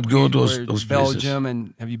 You should go to those Belgium, places.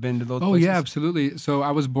 and have you been to those? Oh places? yeah, absolutely. So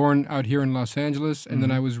I was born out here in Los Angeles, and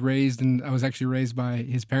then I was actually raised by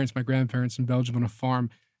his parents, my grandparents, in Belgium on a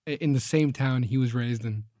farm in the same town he was raised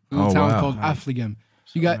in. A little town called Affligem.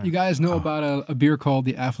 You guys know about a beer called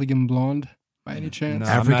the Affligem Blonde? By any chance?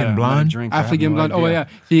 No, African blonde? Affligem blonde. Oh, yeah.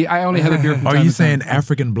 See, I only have a beer from Are time you to time. saying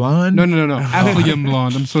African blonde? No. Affligem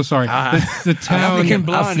blonde. I'm so sorry. The town. African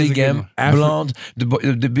blonde. Blonde.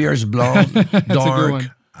 The beer is blonde,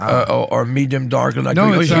 dark, or medium dark. Like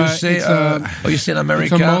you say in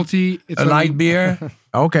America, it's a light beer.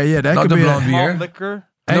 Okay, yeah, that not could the be blonde beer. Malt liquor.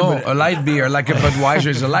 A light beer, like a Budweiser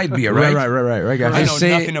is a light beer, right? Right. Gotcha. I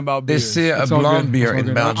know nothing about They beers. say a blonde beer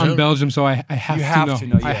in Belgium. I'm Belgium, so I have to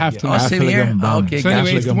know. Yeah, I have to know. Oh, same here? Okay, so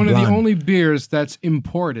anyway, it's Affligem one of the blonde. only beers that's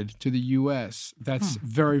imported to the U.S. That's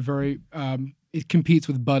very, very. It competes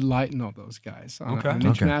with Bud Light and all those guys on an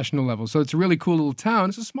international level. So it's a really cool little town.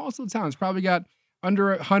 It's a small little town. It's probably got under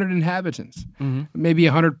 100 inhabitants, maybe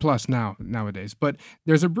 100 plus nowadays. But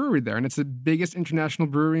there's a brewery there, and it's the biggest international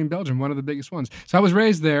brewery in Belgium, one of the biggest ones. So I was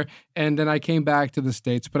raised there, and then I came back to the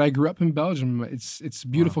States. But I grew up in Belgium. It's a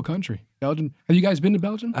beautiful country. Belgium. Have you guys been to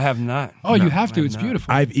Belgium? I have not. Oh, you have to. It's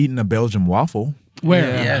beautiful. I've eaten a Belgian waffle.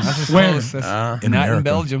 Where? Yes. Where? In Not America. in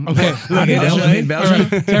Belgium. Okay. In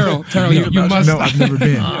Belgium? Terrell, you must. No, I've never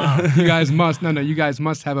been. You guys must. No, you guys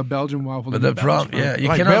must have a Belgian waffle. But the problem, you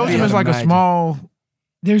Like cannot Belgium be. is like a small.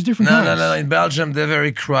 There's different kinds. No. In Belgium, they're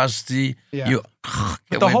very crusty. Yeah. You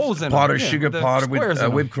With the holes in them. powder, Yeah, sugar the powder squares with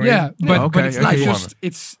in whipped cream. Yeah, but Okay, it's okay, not yeah.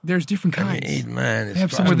 just. There's different kinds. Man, They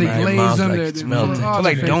have some where they glaze them. It's melting. They're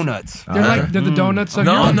like donuts. They're the donuts. Of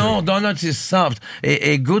No, Europe. donuts is soft.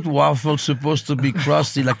 A good waffle supposed to be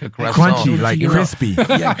crusty like a croissant. Crunchy, like You know? crispy.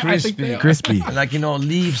 Yeah, crispy. Crispy. Like,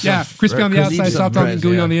 leaves. Yeah, crispy on the outside, leaves of soft on bread,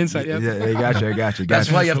 gooey yeah. on the inside. Yeah. Yeah, I got you. That's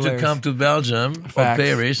why you have to hilarious. come to Belgium or Facts.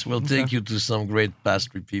 Paris. We'll take you to some great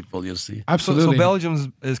pastry people, you'll see. So Absolutely.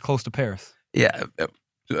 Belgium is close to Paris. Yeah.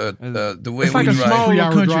 The way It's we like a drive. small little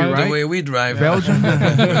 3-hour country, drive. The right? way we drive. Belgium?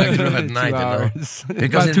 I drive at night, 2 hours.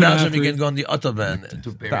 Because in 2.5, Belgium, you 3. can go on the Autobahn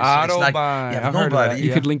to Paris. The So it's like Autobahn. you I've have heard of that, nobody.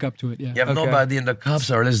 You could link up to it. Yeah. You have nobody, and the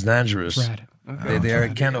cops are less dangerous. Rad. They are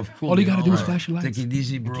kind of cool. All you gotta do is flash your lights. Take it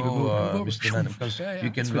easy, bro, Mr. Man, because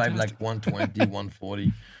you can drive like 120,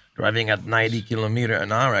 140. Driving at 90 kilometer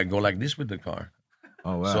an hour, I go like this with the car.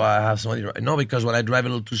 Oh wow. So I have somebody. No, because when I drive a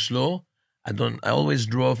little too slow, I always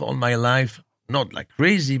drove all my life, not like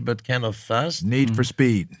crazy, but kind of fast. Need for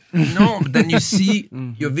speed. No, but then you see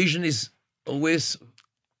your vision is always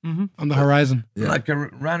On the horizon. like a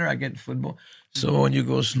runner. I get football. So when you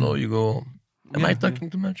go slow, you go. Am I talking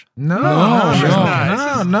too much? No.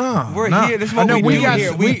 We're no. here. This is I what know we do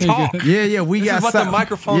here. We talk. Yeah, we This got is what the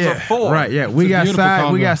microphones are for. Right, yeah. We It's a got beautiful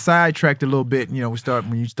combo. we got sidetracked a little bit. When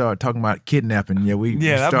you start talking about kidnapping. Yeah,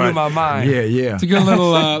 that blew my mind. Yeah. It's a good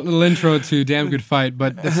little intro to Damn Good Fight,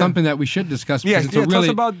 but it's something that we should discuss because it's a Tell us really,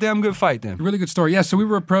 about Damn Good Fight then. really good story. Yeah, so we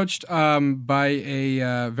were approached by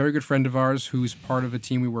a very good friend of ours who's part of a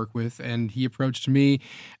team we work with, and he approached me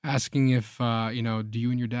asking if, do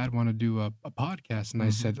you and your dad want to do a podcast? And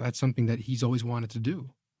I said, that's something that he's always wanted to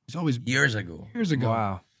do. He's always, Years ago. years ago.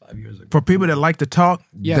 Wow. 5 years ago. For people that like to talk,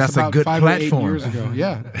 Yes, that's a about good 5 or 8 platform. years ago.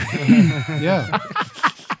 Yeah. Yeah.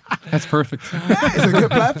 That's perfect. It's a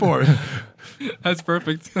good platform. That's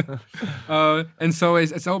perfect. And so I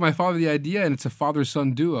told my father the idea, and it's a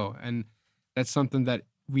father-son duo. And that's something that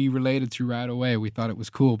we related to right away. We thought it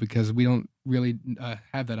was cool because we don't really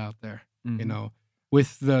have that out there,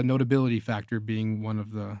 with the notability factor being one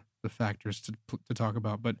of the factors to talk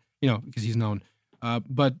about. But, because he's known.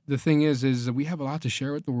 But the thing is that we have a lot to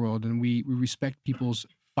share with the world, and we respect people's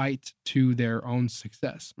fight to their own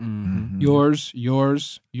success. Mm-hmm. Yours,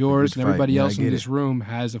 Good and everybody fight. Yeah, I else in get this it. room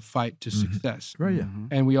has a fight to success. Right, yeah.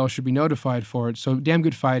 And we all should be notified for it. So Damn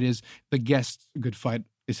Good Fight is the guest's good fight,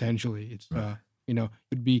 essentially. It's,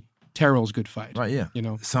 it'd be Terrell's good fight. Right, yeah. You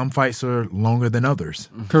know, some fights are longer than others.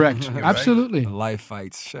 Correct. Absolutely. Life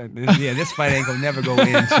fights. Yeah, this fight ain't gonna never go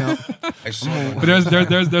in, chump. But there's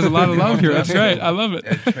a lot of love here. That's right. I love it.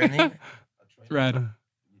 Training. Rad.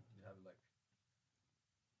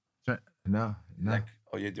 No. Like,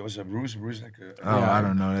 there was a bruise like I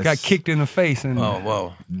don't know. Got kicked in the face. And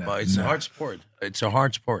wow. No, it's a hard sport. It's a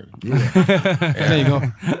hard sport. Yeah. There you go.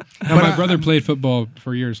 Now, my brother played football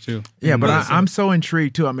for years too. Yeah, but I'm so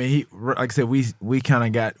intrigued too. I mean, like I said, we kind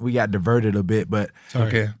of got diverted a bit, but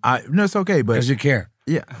okay. No, it's okay. But because you care.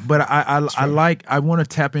 Yeah, but I want to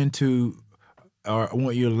tap into, or I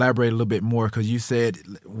want you to elaborate a little bit more, because you said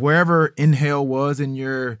wherever In Hell was in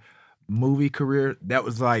your movie career, that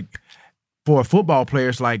was like, for a football player,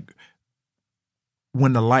 it's like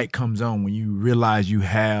when the light comes on, when you realize you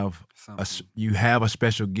have a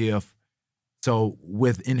special gift. So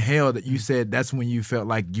with In Hell, that you said that's when you felt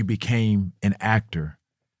like you became an actor.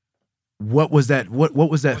 What was that? What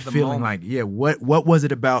was that feeling like? Yeah. What was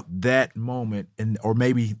it about that moment, or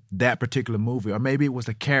maybe that particular movie, or maybe it was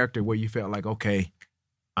a character where you felt like, okay,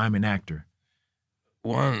 I'm an actor.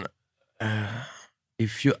 One,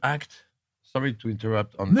 if you act. Sorry to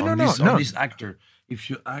interrupt on this actor. If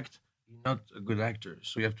you act, you're not a good actor,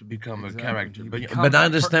 so you have to become a character. But I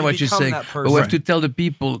understand what you're saying. But we have to tell the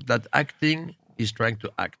people that acting is trying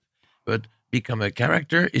to act, but become a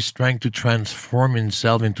character is trying to transform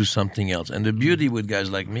himself into something else. And the beauty with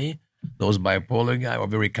guys like me, those bipolar guy or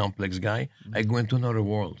very complex guy, I go into another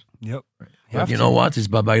world. Yep. But you know what? It's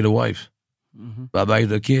bye-bye the wife. Bye-bye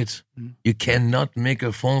the kids. You cannot make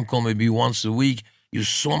a phone call maybe once a week. You're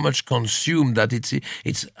so much consumed that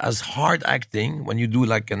it's as hard acting when you do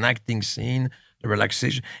like an acting scene, the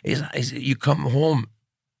relaxation. Is you come home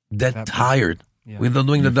that tired without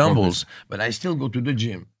doing the dumbbells, but I still go to the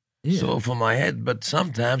gym. Yeah. So for my head, but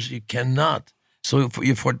sometimes you cannot. So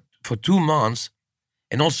for 2 months,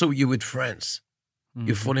 and also you're with friends,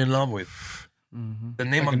 you fall in love with the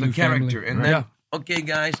name like of the character, and then okay,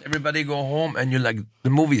 guys, everybody go home, and you're like the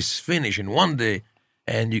movie's finished in one day,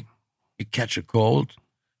 and you catch a cold,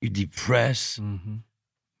 you depress,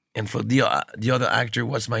 and for the other actor,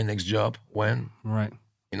 what's my next job? When? Right.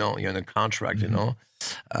 You know, you're in a contract. You know,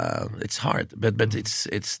 it's hard, but it's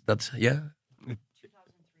that's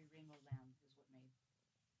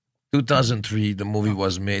 2003, the movie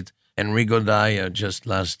was made, and Ringo died just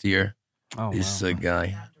last year. Oh, this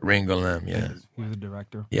guy, Ringo Lam, he was a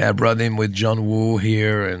director. Yeah, I brought him with John Woo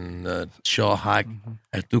here and Shaw Hack.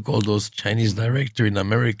 I took all those Chinese directors in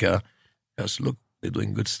America. Because look, they're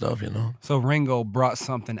doing good stuff, you know. So Ringo brought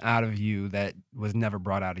something out of you that was never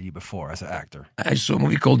brought out of you before as an actor. I saw a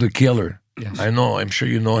movie called The Killer. Yes. I know, I'm sure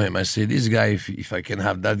you know him. I say, this guy, if I can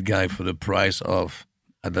have that guy for the price of,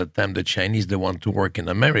 at that time, the Chinese, they want to work in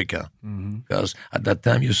America. Because at that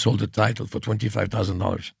time, you sold the title for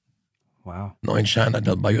 $25,000. Wow. No, in China,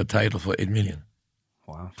 they'll buy your title for $8 million.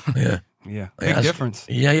 Wow. Yeah. Yeah, big difference.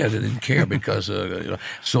 Yeah, they didn't care because,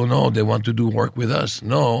 so no, they want to do work with us.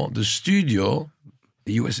 No, the studio,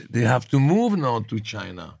 the US, they have to move now to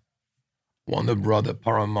China. Warner Brothers,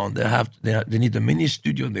 Paramount, they need a mini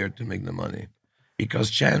studio there to make the money.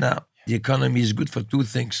 Because China, the economy is good for 2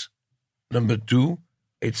 things. Number 2,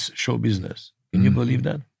 it's show business. Can you believe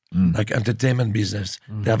that? Like entertainment business.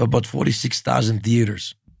 They have about 46,000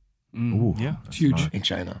 theaters. Yeah, it's huge in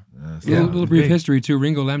China. A little brief history too.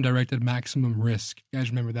 Ringo Lam directed Maximum Risk. You guys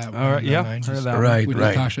remember that one? All right, yeah, heard of that. Right, with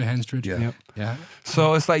Natasha Henstridge. Yeah.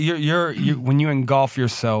 So it's like you're when you engulf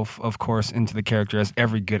yourself, of course, into the character, as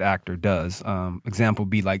every good actor does. Example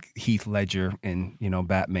be like Heath Ledger in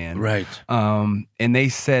Batman. Right. And they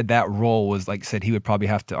said that role was like said he would probably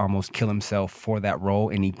have to almost kill himself for that role,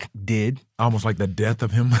 and he did. Almost like the death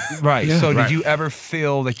of him. Right. Yeah. So did you ever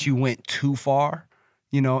feel that you went too far?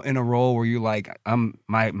 In a role where you're like,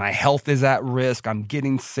 my health is at risk, I'm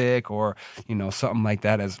getting sick, or, something like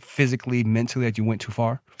that, as physically, mentally, that you went too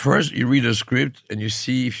far? First, you read a script and you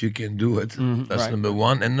see if you can do it. That's right. Number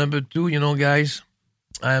 1. And number 2, guys,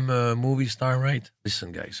 I'm a movie star, right?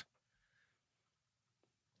 Listen, guys.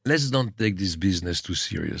 Let's don't take this business too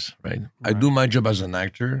serious, right? I do my job as an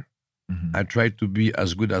actor. I try to be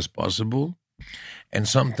as good as possible. And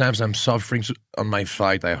sometimes I'm suffering on my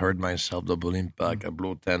fight. I hurt myself, double impact, a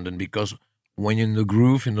blow tendon, because when you're in the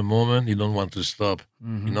groove, in the moment, you don't want to stop.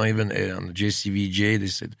 Even on the JCVJ, they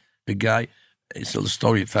said, the guy, it's a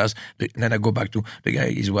story fast. Then I go back to, the guy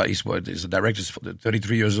is the director for the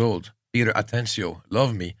 33 years old. Peter Atencio,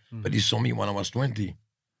 loved me, but he saw me when I was 20.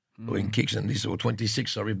 Doing kicks and this, or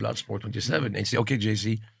 26, Bloodsport 27. And he said, okay,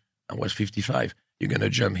 JC, I was 55. You're going to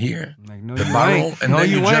jump here, like, no, the barrel, and then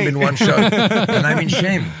you jump in one shot. And I'm in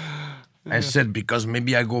shame. I said, because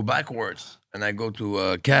maybe I go backwards and I go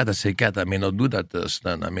to Kat. I say, Kat, I may not do that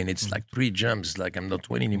stunt. I mean, it's like 3 jumps. Like I'm not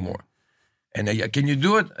 20 anymore. And can you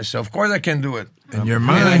do it? I said, of course I can do it. In your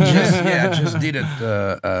mind. I just did it,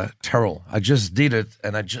 Terrell. I just did it,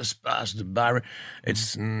 and I just passed the barrier.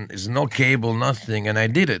 It's no cable, nothing, and I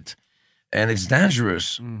did it. And it's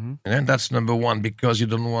dangerous. And then that's number 1, because you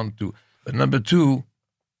don't want to. But number 2,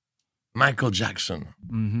 Michael Jackson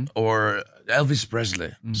or Elvis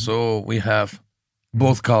Presley. So we have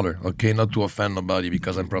both color, okay? Not to offend nobody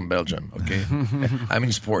because I'm from Belgium, okay? I'm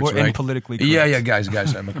in sports, We're right? in politically correct. Yeah, guys.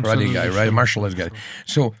 I'm a karate guy, right? A martial arts guy.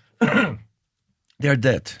 So they're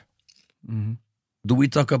dead. Do we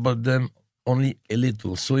talk about them? Only a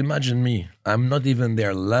little. So imagine me. I'm not even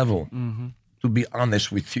their level, to be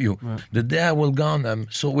honest with you. Right. The day I will gone,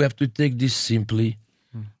 so we have to take this simply.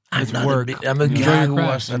 I'm a guy who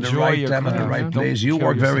was at the right time, at the right place. You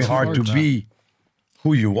work very hard to be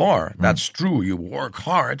who you are. That's true. You work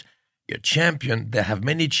hard. You're a champion. They have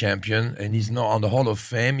many champions, and he's not on the Hall of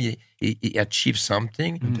Fame. He achieved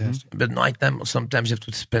something. But night time, sometimes you have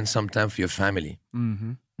to spend some time for your family.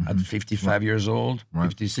 At 55 years old,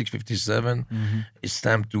 56, 57, it's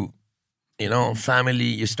time to, family.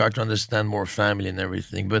 You start to understand more family and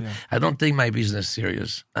everything. But I don't take my business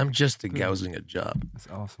serious. I'm just a guy who's doing a job. That's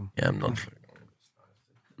awesome. Yeah, I'm not.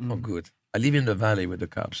 Oh, good. I live in the valley with the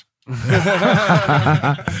cops. It's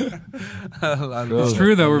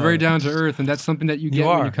true though. We're very down to earth, and that's something that you get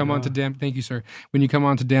when you come on to Damn. Thank you, sir. When you come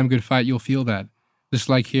on to Damn Good Fight, you'll feel that. Just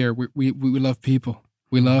like here, we love people.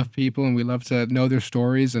 We love people, and we love to know their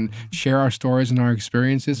stories and share our stories and our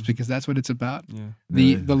experiences, because that's what it's about.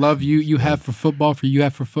 The love you have for football,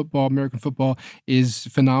 American football, is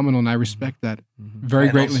phenomenal, and I respect that very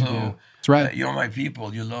greatly. Also, that's right. You're my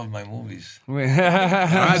people. You love my movies. we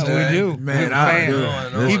do, man.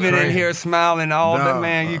 Even in here smiling all day,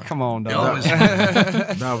 man. You come on, dog.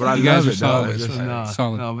 No, but you guys are solid.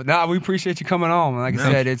 Solid. No, but we appreciate you coming on. Like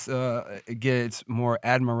I said, it gets more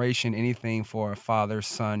admiration, anything for a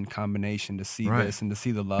father-son combination to see this and to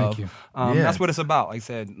see the love. That's what it's about. Like I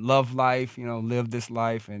said, love life. Live this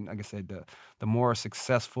life, and like I said, the more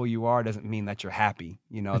successful you are doesn't mean that you're happy.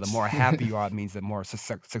 The more happy you are, it means the more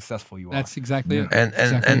successful you are. That's exactly it.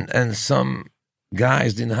 And some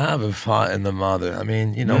guys didn't have a father and a mother. I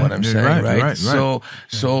mean, you know what I'm saying, right? So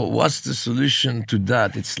what's the solution to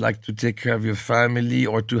that? It's like to take care of your family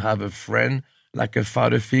or to have a friend, like a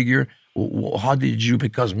father figure. How did you?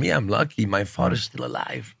 Because I'm lucky. My father's still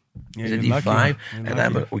alive. He's 85,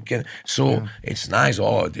 and it's nice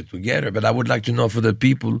all together. But I would like to know for the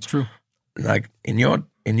people. It's true. Like in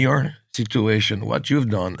your situation, what you've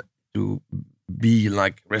done to be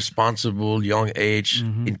like responsible, young age,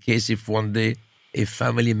 in case if one day a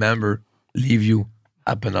family member leave you,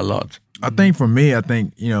 happen a lot. I think for me,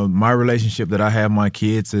 my relationship that I have with my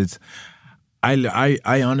kids is, I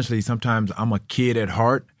honestly, sometimes I'm a kid at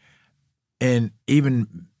heart, and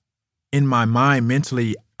even in my mind,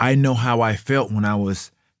 mentally, I know how I felt when I was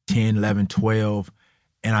 10, 11, 12,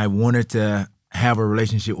 and I wanted to have a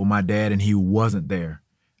relationship with my dad, and he wasn't there.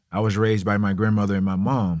 I was raised by my grandmother and my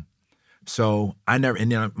mom. So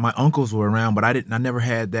my uncles were around, but I never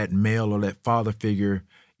had that male or that father figure,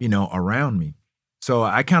 around me. So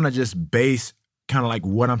I kind of just base kind of like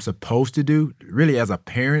what I'm supposed to do, really as a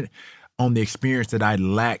parent, on the experience that I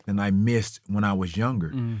lacked and I missed when I was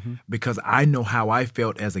younger. Because I know how I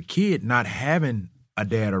felt as a kid not having a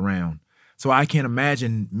dad around. So I can't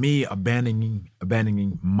imagine me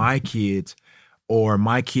abandoning my kids, or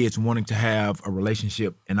my kids wanting to have a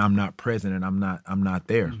relationship and I'm not present and I'm not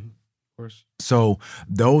there. Of course. So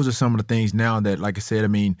those are some of the things now that, like I said,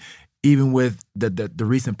 even with the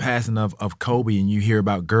recent passing of Kobe, and you hear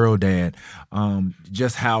about Girl Dad,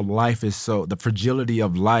 just how life is the fragility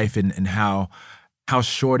of life and how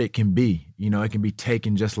short it can be. It can be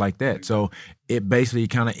taken just like that. So it basically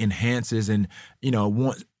kind of enhances, and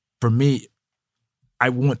for me, I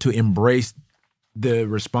want to embrace the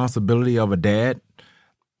responsibility of a dad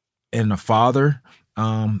and a father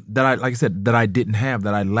that I didn't have,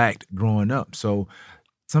 that I lacked growing up. So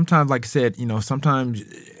sometimes, like I said, sometimes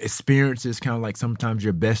experience is kind of like sometimes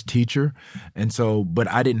your best teacher. And so, but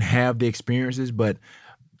I didn't have the experiences, but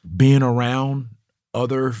being around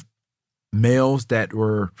other males that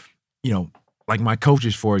were, like my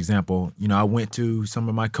coaches, for example, I went to some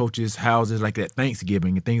of my coaches' houses like at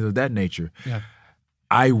Thanksgiving and things of that nature. Yeah.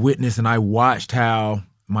 I witnessed and I watched how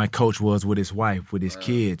my coach was with his wife, with his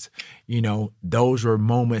kids. Those were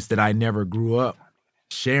moments that I never grew up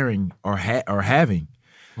sharing or having.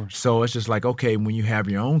 So it's just like, okay, when you have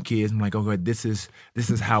your own kids, I'm like, okay, this is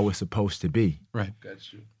how it's supposed to be. Right.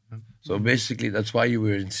 Got you. So basically, that's why you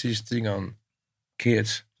were insisting on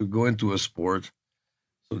kids to go into a sport,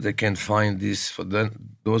 so they can find this. For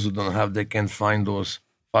them, those who don't have, they can find those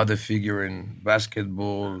father figure in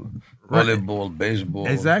basketball, volleyball, baseball.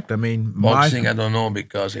 Exactly. I mean, boxing, I don't know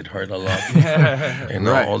because it hurt a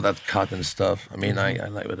lot. All that cut and stuff. I mean, I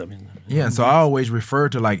like what I mean. Yeah, so I always refer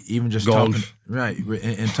to like even just golf.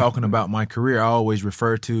 talking talking about my career. I always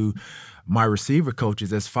refer to my receiver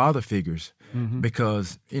coaches as father figures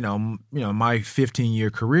because my 15-year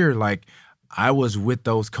career, like I was with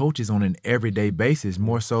those coaches on an everyday basis,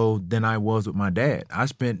 more so than I was with my dad. I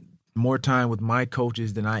spent more time with my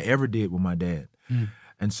coaches than I ever did with my dad.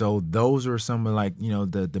 And so those are some of like,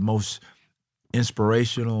 the most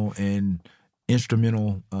inspirational and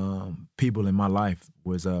instrumental people in my life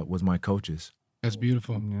was my coaches. That's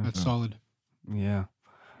beautiful. Yeah. That's solid. Yeah.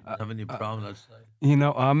 Have any problem outside?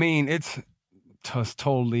 I mean, it's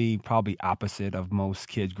totally probably opposite of most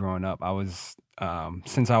kids growing up. I was,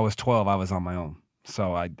 since I was 12, I was on my own.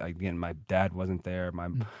 So again, my dad wasn't there.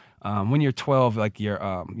 When you're 12, like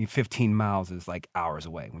you're 15 miles is like hours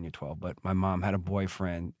away when you're 12. But my mom had a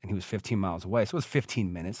boyfriend and he was 15 miles away. So it was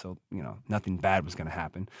 15 minutes. So, nothing bad was going to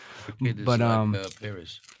happen. But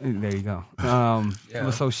Paris. There you go.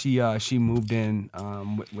 So she moved in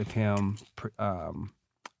with him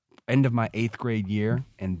end of my 8th grade year.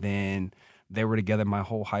 And then they were together my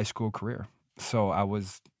whole high school career. So I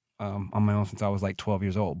was on my own since I was like 12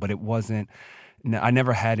 years old. But it wasn't. I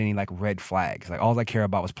never had any like red flags. Like all I care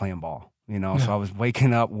about was playing ball, So I was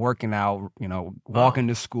waking up, working out, walking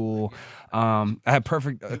to school. I had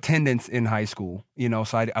perfect attendance in high school,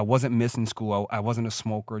 so I wasn't missing school. I wasn't a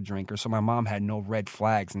smoker or drinker. So my mom had no red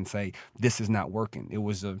flags and say, this is not working. It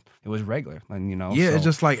was regular. And, Yeah, it's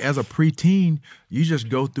just like as a preteen, you just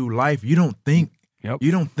go through life. You don't think, you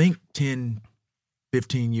don't think 10,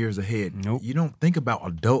 15 years ahead. Nope. You don't think about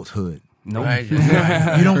adulthood. Nope. Right. You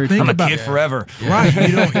don't think I'm about a kid forever. Right.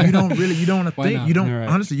 You don't think. Not? You don't Right.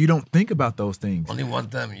 honestly. You don't think about those things. Only one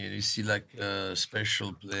time you see like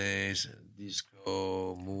special plays,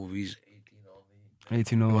 disco, movies.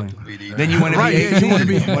 18 only. Then Then you want to Right, be yeah, 18. you want to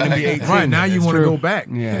be 18. right now. You want to true. go back.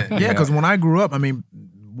 Yeah. Because when I grew up, I mean,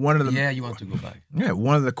 one of the you want to go back.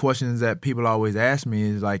 one of the questions that people always ask me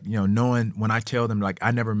is like, knowing when I tell them like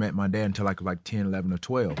I never met my dad until like 10, 11, or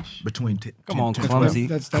 12. Between Come on, 10, clumsy,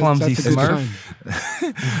 That's clumsy a good Smurf.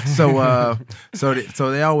 sign.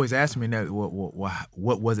 So they always ask me that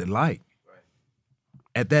what was it like?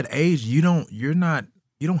 At that age, you don't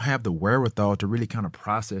have the wherewithal to really kind of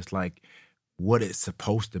process like what it's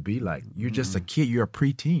supposed to be like. You're just a kid. You're a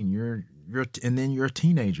preteen. And then you're a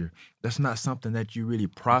teenager. That's not something that you really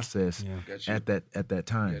process at that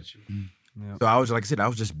time. So I was, like I said, I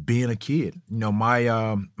was just being a kid.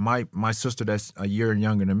 My sister that's a year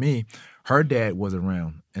younger than me, her dad was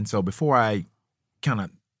around, and so before I kind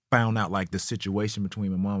of found out like the situation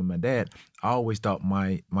between my mom and my dad, I always thought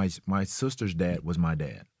my sister's dad was my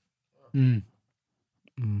dad.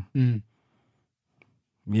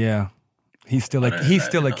 Yeah, he's still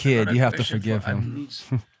a kid. You have to forgive him.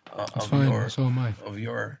 That's fine. So am I. Of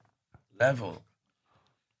your level,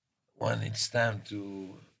 when it's time to,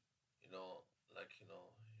 when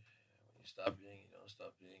you stop being,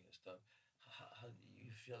 how do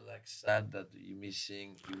you feel like sad that you're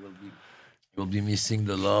missing? You will be missing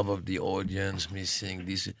the love of the audience, missing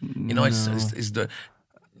this. It's the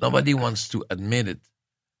nobody wants to admit it,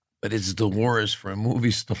 but it's the worst for a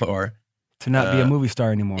movie star. To not be a movie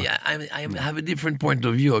star anymore. Yeah, I have a different point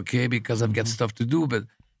of view, okay, because I've got stuff to do, but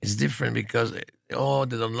it's different because they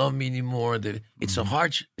don't love me anymore. It's it's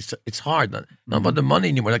hard. Not about the money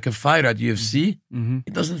anymore. Like a fighter at UFC,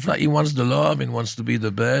 it doesn't fight. He wants the love and wants to be the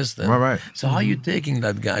best. And Right. So how are you taking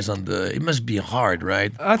that, guys? It must be hard,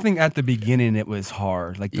 right? I think at the beginning it was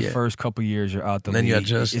hard. Like the first couple years you're out the then league. you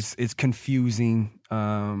adjust. It's confusing.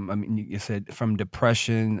 You said from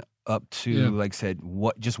depression up to like said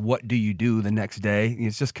what do you do the next day?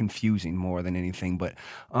 It's just confusing more than anything. But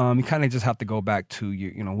you kind of just have to go back to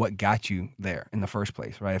what got you there in the first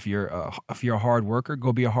place, right? If you're a hard worker,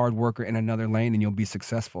 go be a hard worker in another lane and you'll be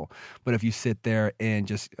successful. But if you sit there and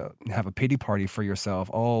just have a pity party for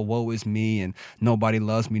yourself, oh, woe is me, and nobody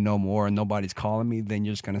loves me no more, and nobody's calling me, then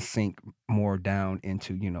you're just gonna sink more down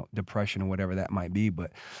into depression or whatever that might be.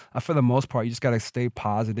 But for the most part, you just got to stay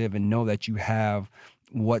positive and know that you have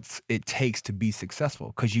what it takes to be successful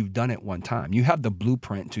because you've done it one time. You have the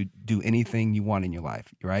blueprint to do anything you want in your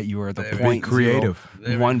life, right? You are the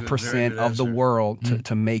 0.01% of the world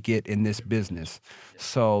to make it in this business.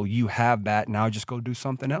 So you have that. Now just go do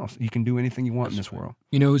something else. You can do anything you want in this world.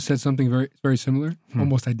 You know who said something very, very similar,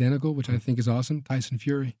 almost identical, which I think is awesome? Tyson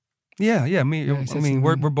Fury. Yeah. I mean,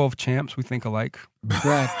 we're both champs. We think alike.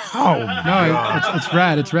 Rad. Oh no, it's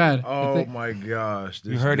rad. It's rad. Oh my gosh!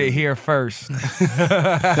 You heard it here first. Did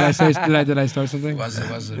I start something? Was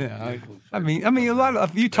it? Yeah. I mean, a lot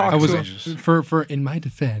of you talk. For in my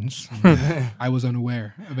defense, I was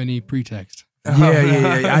unaware of any pretext.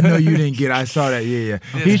 Yeah. I know you didn't get it. I saw that. Yeah.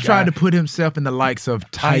 He tried to put himself in the likes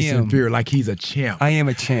of Tyson Fury, like he's a champ. I am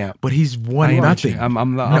a champ, but he's won nothing. I'm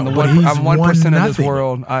 1% of this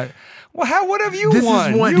world. What have you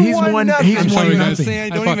won? He's won nothing.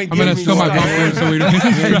 Don't even give me still my golf so we don't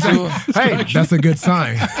Hey, that's a good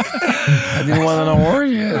sign. I didn't want an award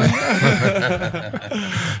yet.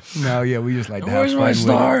 No, we just like that. Where's my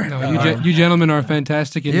star? No, you gentlemen are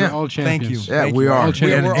fantastic, and you're all champions. Thank you. Yeah, we are.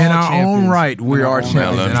 In our own right, we are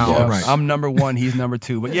champions. In our own right. I'm number 1. He's number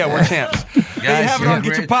 2. But we're champs.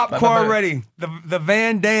 Get your popcorn ready. The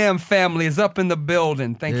Van Dam family is up in the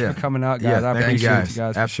building. Thank you for coming out, guys. I appreciate you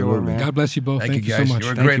guys. Absolutely, man. God bless you both. Thank you so much.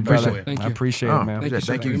 You're a great brother. I appreciate it, man.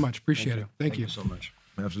 Thank you very much. Appreciate it. Thank you so much.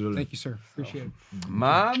 Absolutely. Thank you, sir. Appreciate it.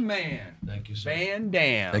 My man. Thank you, sir. Van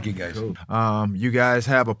Dam. Thank you, guys. Cool. You guys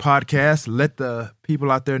have a podcast. Let the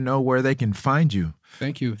people out there know where they can find you.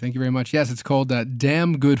 Thank you. Thank you very much. Yes, it's called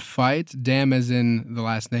Damn Good Fight. Dam as in the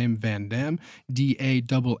last name, Van Dam.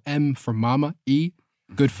 DAMM for Mama, E.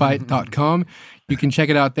 Goodfight.com. You can check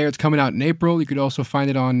it out there. It's coming out in April. You could also find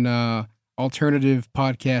it on alternative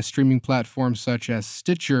podcast streaming platforms such as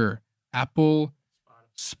Stitcher, Apple,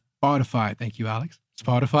 Spotify. Thank you, Alex.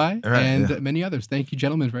 Spotify, and many others. Thank you,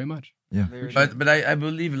 gentlemen, very much. Yeah. But I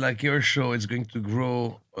believe like your show is going to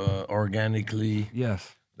grow organically.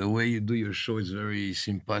 Yes. The way you do your show is very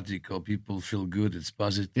sympathetic. How people feel good. It's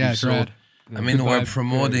positive. Yeah, it's rad. I mean, we're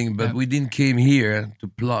promoting, but we didn't came here to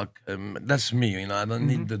pluck. That's me, I don't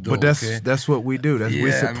need the dough. But that's what we do.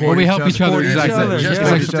 We support. We help each other. Exactly. Just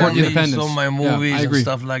like support the independence. So my movies and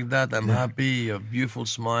stuff like that. I'm happy. A beautiful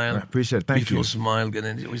smile. I appreciate it. Thank you. Beautiful smile.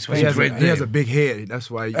 It was a great day. He has a big head.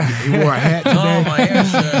 That's why he wore a hat today. No, my hair.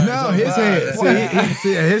 No, his head.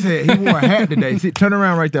 See, his head. He wore a hat today. See, turn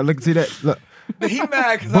around right there. Look, see that? Look. He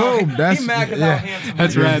mad because yeah. handsome.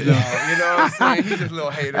 That's rad, though. You know what I'm saying? He's just a little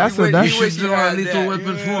hater. That's He wished there were a little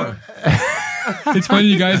weapon for. It's funny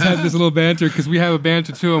you guys have this little banter because we have a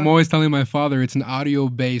banter too. I'm always telling my father it's an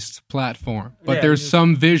audio-based platform, but there's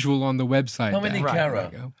some visual on the website. How many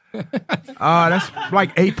carat? That's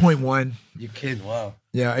like 8.1. You kid? Wow.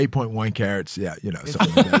 Yeah, 8.1 carats. Yeah,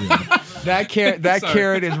 something like that. That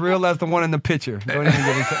carrot is real as the one in the picture. Don't even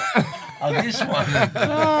get into This one.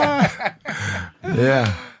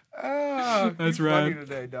 Yeah. That's right. Funny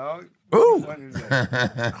today, dog. Ooh.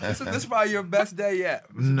 This is probably your best day yet.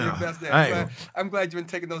 Your best day. I'm glad you've been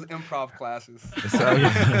taking those improv classes.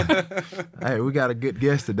 Hey, we got a good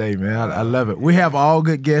guest today, man. I love it. We have all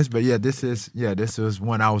good guests, but this was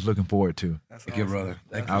one I was looking forward to. Thank you, brother.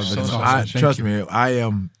 Thank you. Trust me, I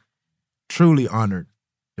am truly honored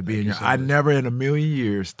to be in here. I never in a million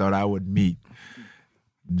years thought I would meet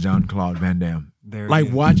Jean-Claude Van Damme.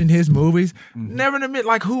 Watching his movies, never in a minute.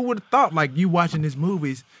 Like, who would have thought? Like, you watching his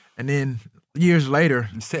movies, and then years later,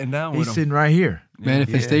 he's sitting down with him. Sitting right here.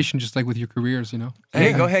 Manifestation, just like with your careers,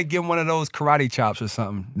 Hey, go ahead, give him one of those karate chops or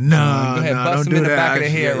something. No, go ahead, bust him in the back of the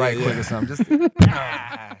head quick or something. Just.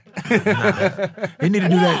 He need to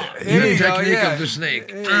do that. The technique of the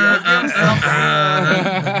snake.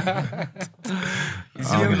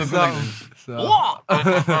 His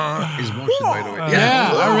motion, by the way.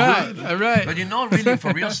 Yeah, all right. But really,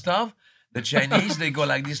 for real stuff, the Chinese, they go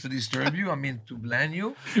like this to disturb you, to blend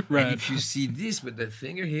you. Right. And if you see this with the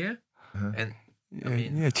finger here, and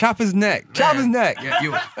chop his neck. Chop his neck.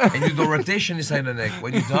 Yeah, and you do rotation inside the neck.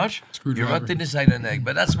 When you touch, you rotate inside the neck.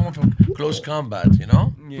 But that's more for close combat, A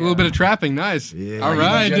little bit of trapping, nice. Yeah. All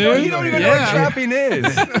right, dude. You don't even know what trapping is.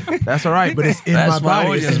 That's all right, but it's in my body.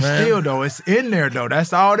 Audience, it's still, though. It's in there, though.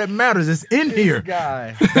 That's all that matters. It's in here.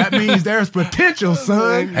 That means there's potential,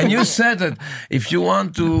 son. And you said that if you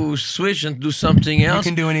want to switch and do something else,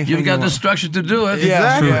 you can do anything. You've got the structure to do it.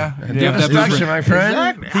 Exactly. You have the structure, my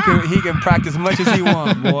friend. Exactly. He can practice as much as he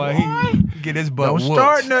wants, boy. He get his butt whooped. Don't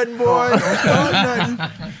start nothing, boy. Don't start nothing.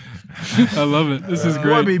 I love it. This is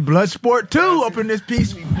great. Boy, be blood sport too up in this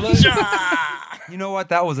piece. You know what?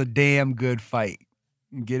 That was a damn good fight.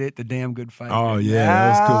 Get it? The damn good fight. Oh, yeah. That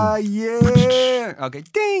was cool. Yeah. Okay.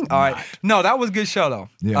 Ding. All right. No, that was a good show, though.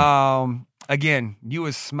 Yeah. again, you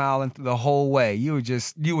was smiling through the whole way. You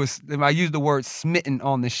was. I used the word smitten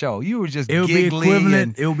on the show. You were just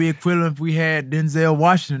giggling. It would be equivalent if we had Denzel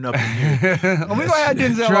Washington up in here. Oh, we gonna have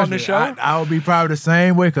Denzel on the show. I would be probably the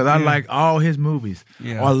same way because I like all his movies.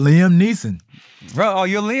 Yeah. Or Liam Neeson. Bro, oh,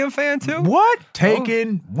 you're a Liam fan too? What?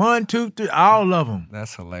 Taken 1, 2, 3, all of them.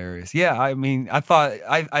 That's hilarious. Yeah, I mean,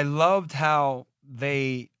 I loved how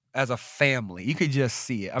they, as a family, you could just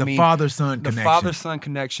see it. The father-son connection. The father-son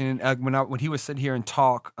connection. When he would sit here and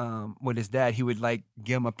talk with his dad, he would like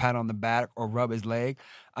give him a pat on the back or rub his leg.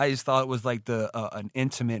 I just thought it was like an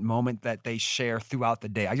intimate moment that they share throughout the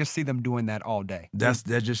day. I just see them doing that all day.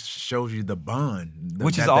 That just shows you the bond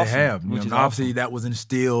which that is awesome. They have. Which is obviously awesome. That was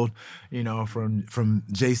instilled, from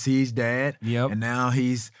JC's dad. Yep. And now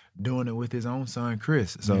he's doing it with his own son,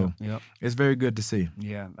 Chris. So it's very good to see.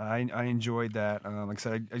 Yeah, I enjoyed that. Like I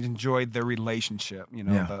said, I enjoyed their relationship.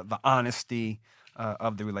 The honesty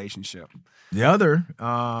of the relationship. The other,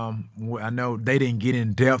 I know they didn't get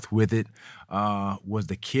in depth with it, was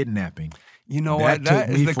the kidnapping. You know what? That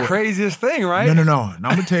is the craziest thing, right? No. I'm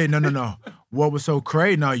going to tell you, no. What was so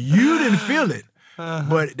crazy? Now, you didn't feel it.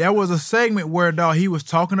 But there was a segment where, dog, he was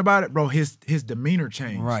talking about it, bro. His demeanor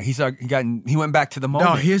changed. Right. He went back to the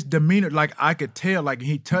moment. No, his demeanor, like I could tell, like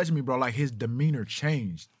he touched me, bro. Like his demeanor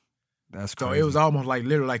changed. That's crazy. So it was almost like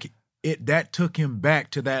literally like that took him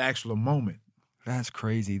back to that actual moment. That's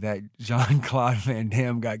crazy that Jean-Claude Van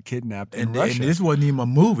Damme got kidnapped in Russia. And this wasn't even a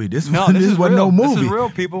movie. This wasn't real. no movie. This is real,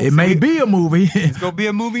 people. It may be a movie. It's going to be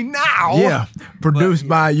a movie now. Yeah, produced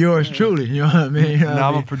by yours truly. You know what I mean?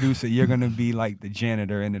 I'm a producer. You're going to be like the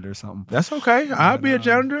janitor in it or something. That's okay. I'll be a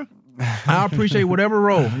janitor. I appreciate whatever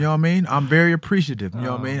role. You know what I mean? I'm very appreciative. You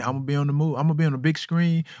know what I mean? I'm gonna be on the move. I'm gonna be on the big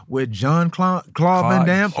screen with Jean-Claude Van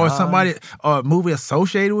Damme or somebody a movie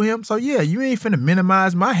associated with him. So yeah, you ain't finna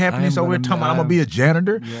minimize my happiness over here talking about I'm gonna be a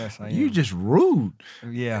janitor. Yes, I am. You just rude.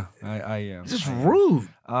 Yeah, I am. Just rude.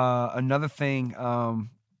 Another thing,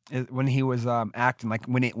 is when he was acting, like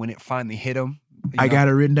when it finally hit him. I got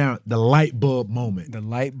it written down. The light bulb moment. The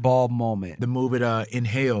light bulb moment. The movie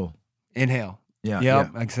Inhale. Yeah.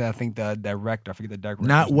 Like I said, I think the director, I forget the director.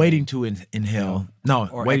 Not waiting to inhale. No,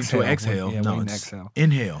 or waiting exhale. to exhale. Yeah, no, waiting to exhale.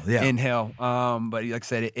 Inhale. Yeah. Inhale. But like I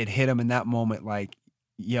said, it hit him in that moment like,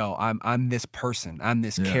 yo, I'm this person. I'm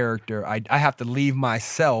this character. I have to leave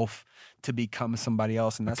myself to become somebody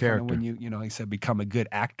else. And that's kind of when you like I said, become a good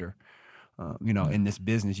actor. In this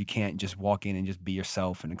business, you can't just walk in and just be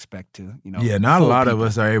yourself and expect to, Yeah, not a lot of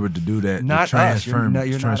us are able to do that. Not transform, us.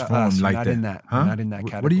 You're transform not us. like You're not that. in that. Huh? You're not in that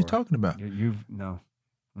category. What are you talking about?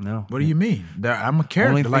 No. What do you mean? I'm a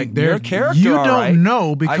character. Like you're a character. You don't right.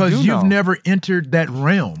 know because you've never entered that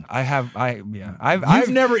realm. I've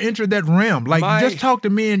never entered that realm. Like just talk to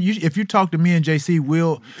me and if you talk to me and JC,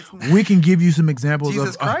 we can give you some examples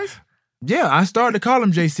Jesus Christ. Yeah, I started to call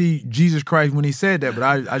him JC Jesus Christ when he said that, but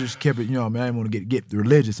I just kept it, I didn't want to get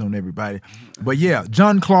religious on everybody. But yeah,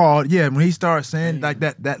 Jean-Claude, when he started saying like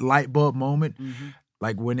that light bulb moment,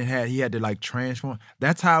 like when he had to like transform.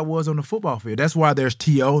 That's how it was on the football field. That's why there's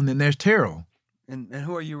T.O. and then there's Terrell. And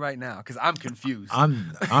who are you right now? Because I'm confused.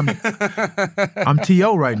 I'm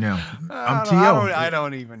T.O. right now. I'm T.O. I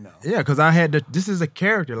don't even know. Yeah, because I had to. This is a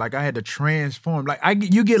character. Like I had to transform. Like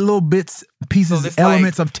you get little bits, pieces,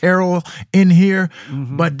 elements of Terrell in here,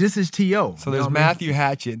 but this is T.O. So there's Matthew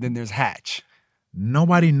Hatchett, then there's Hatch.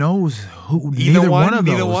 Nobody knows who. Either one of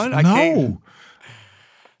those. Neither one. No.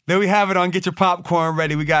 There we have it on Get Your Popcorn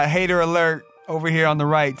Ready. We got Hater Alert over here on the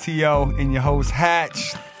right, T.O. and your host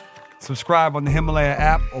Hatch. Subscribe on the Himalaya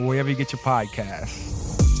app or wherever you get your podcasts.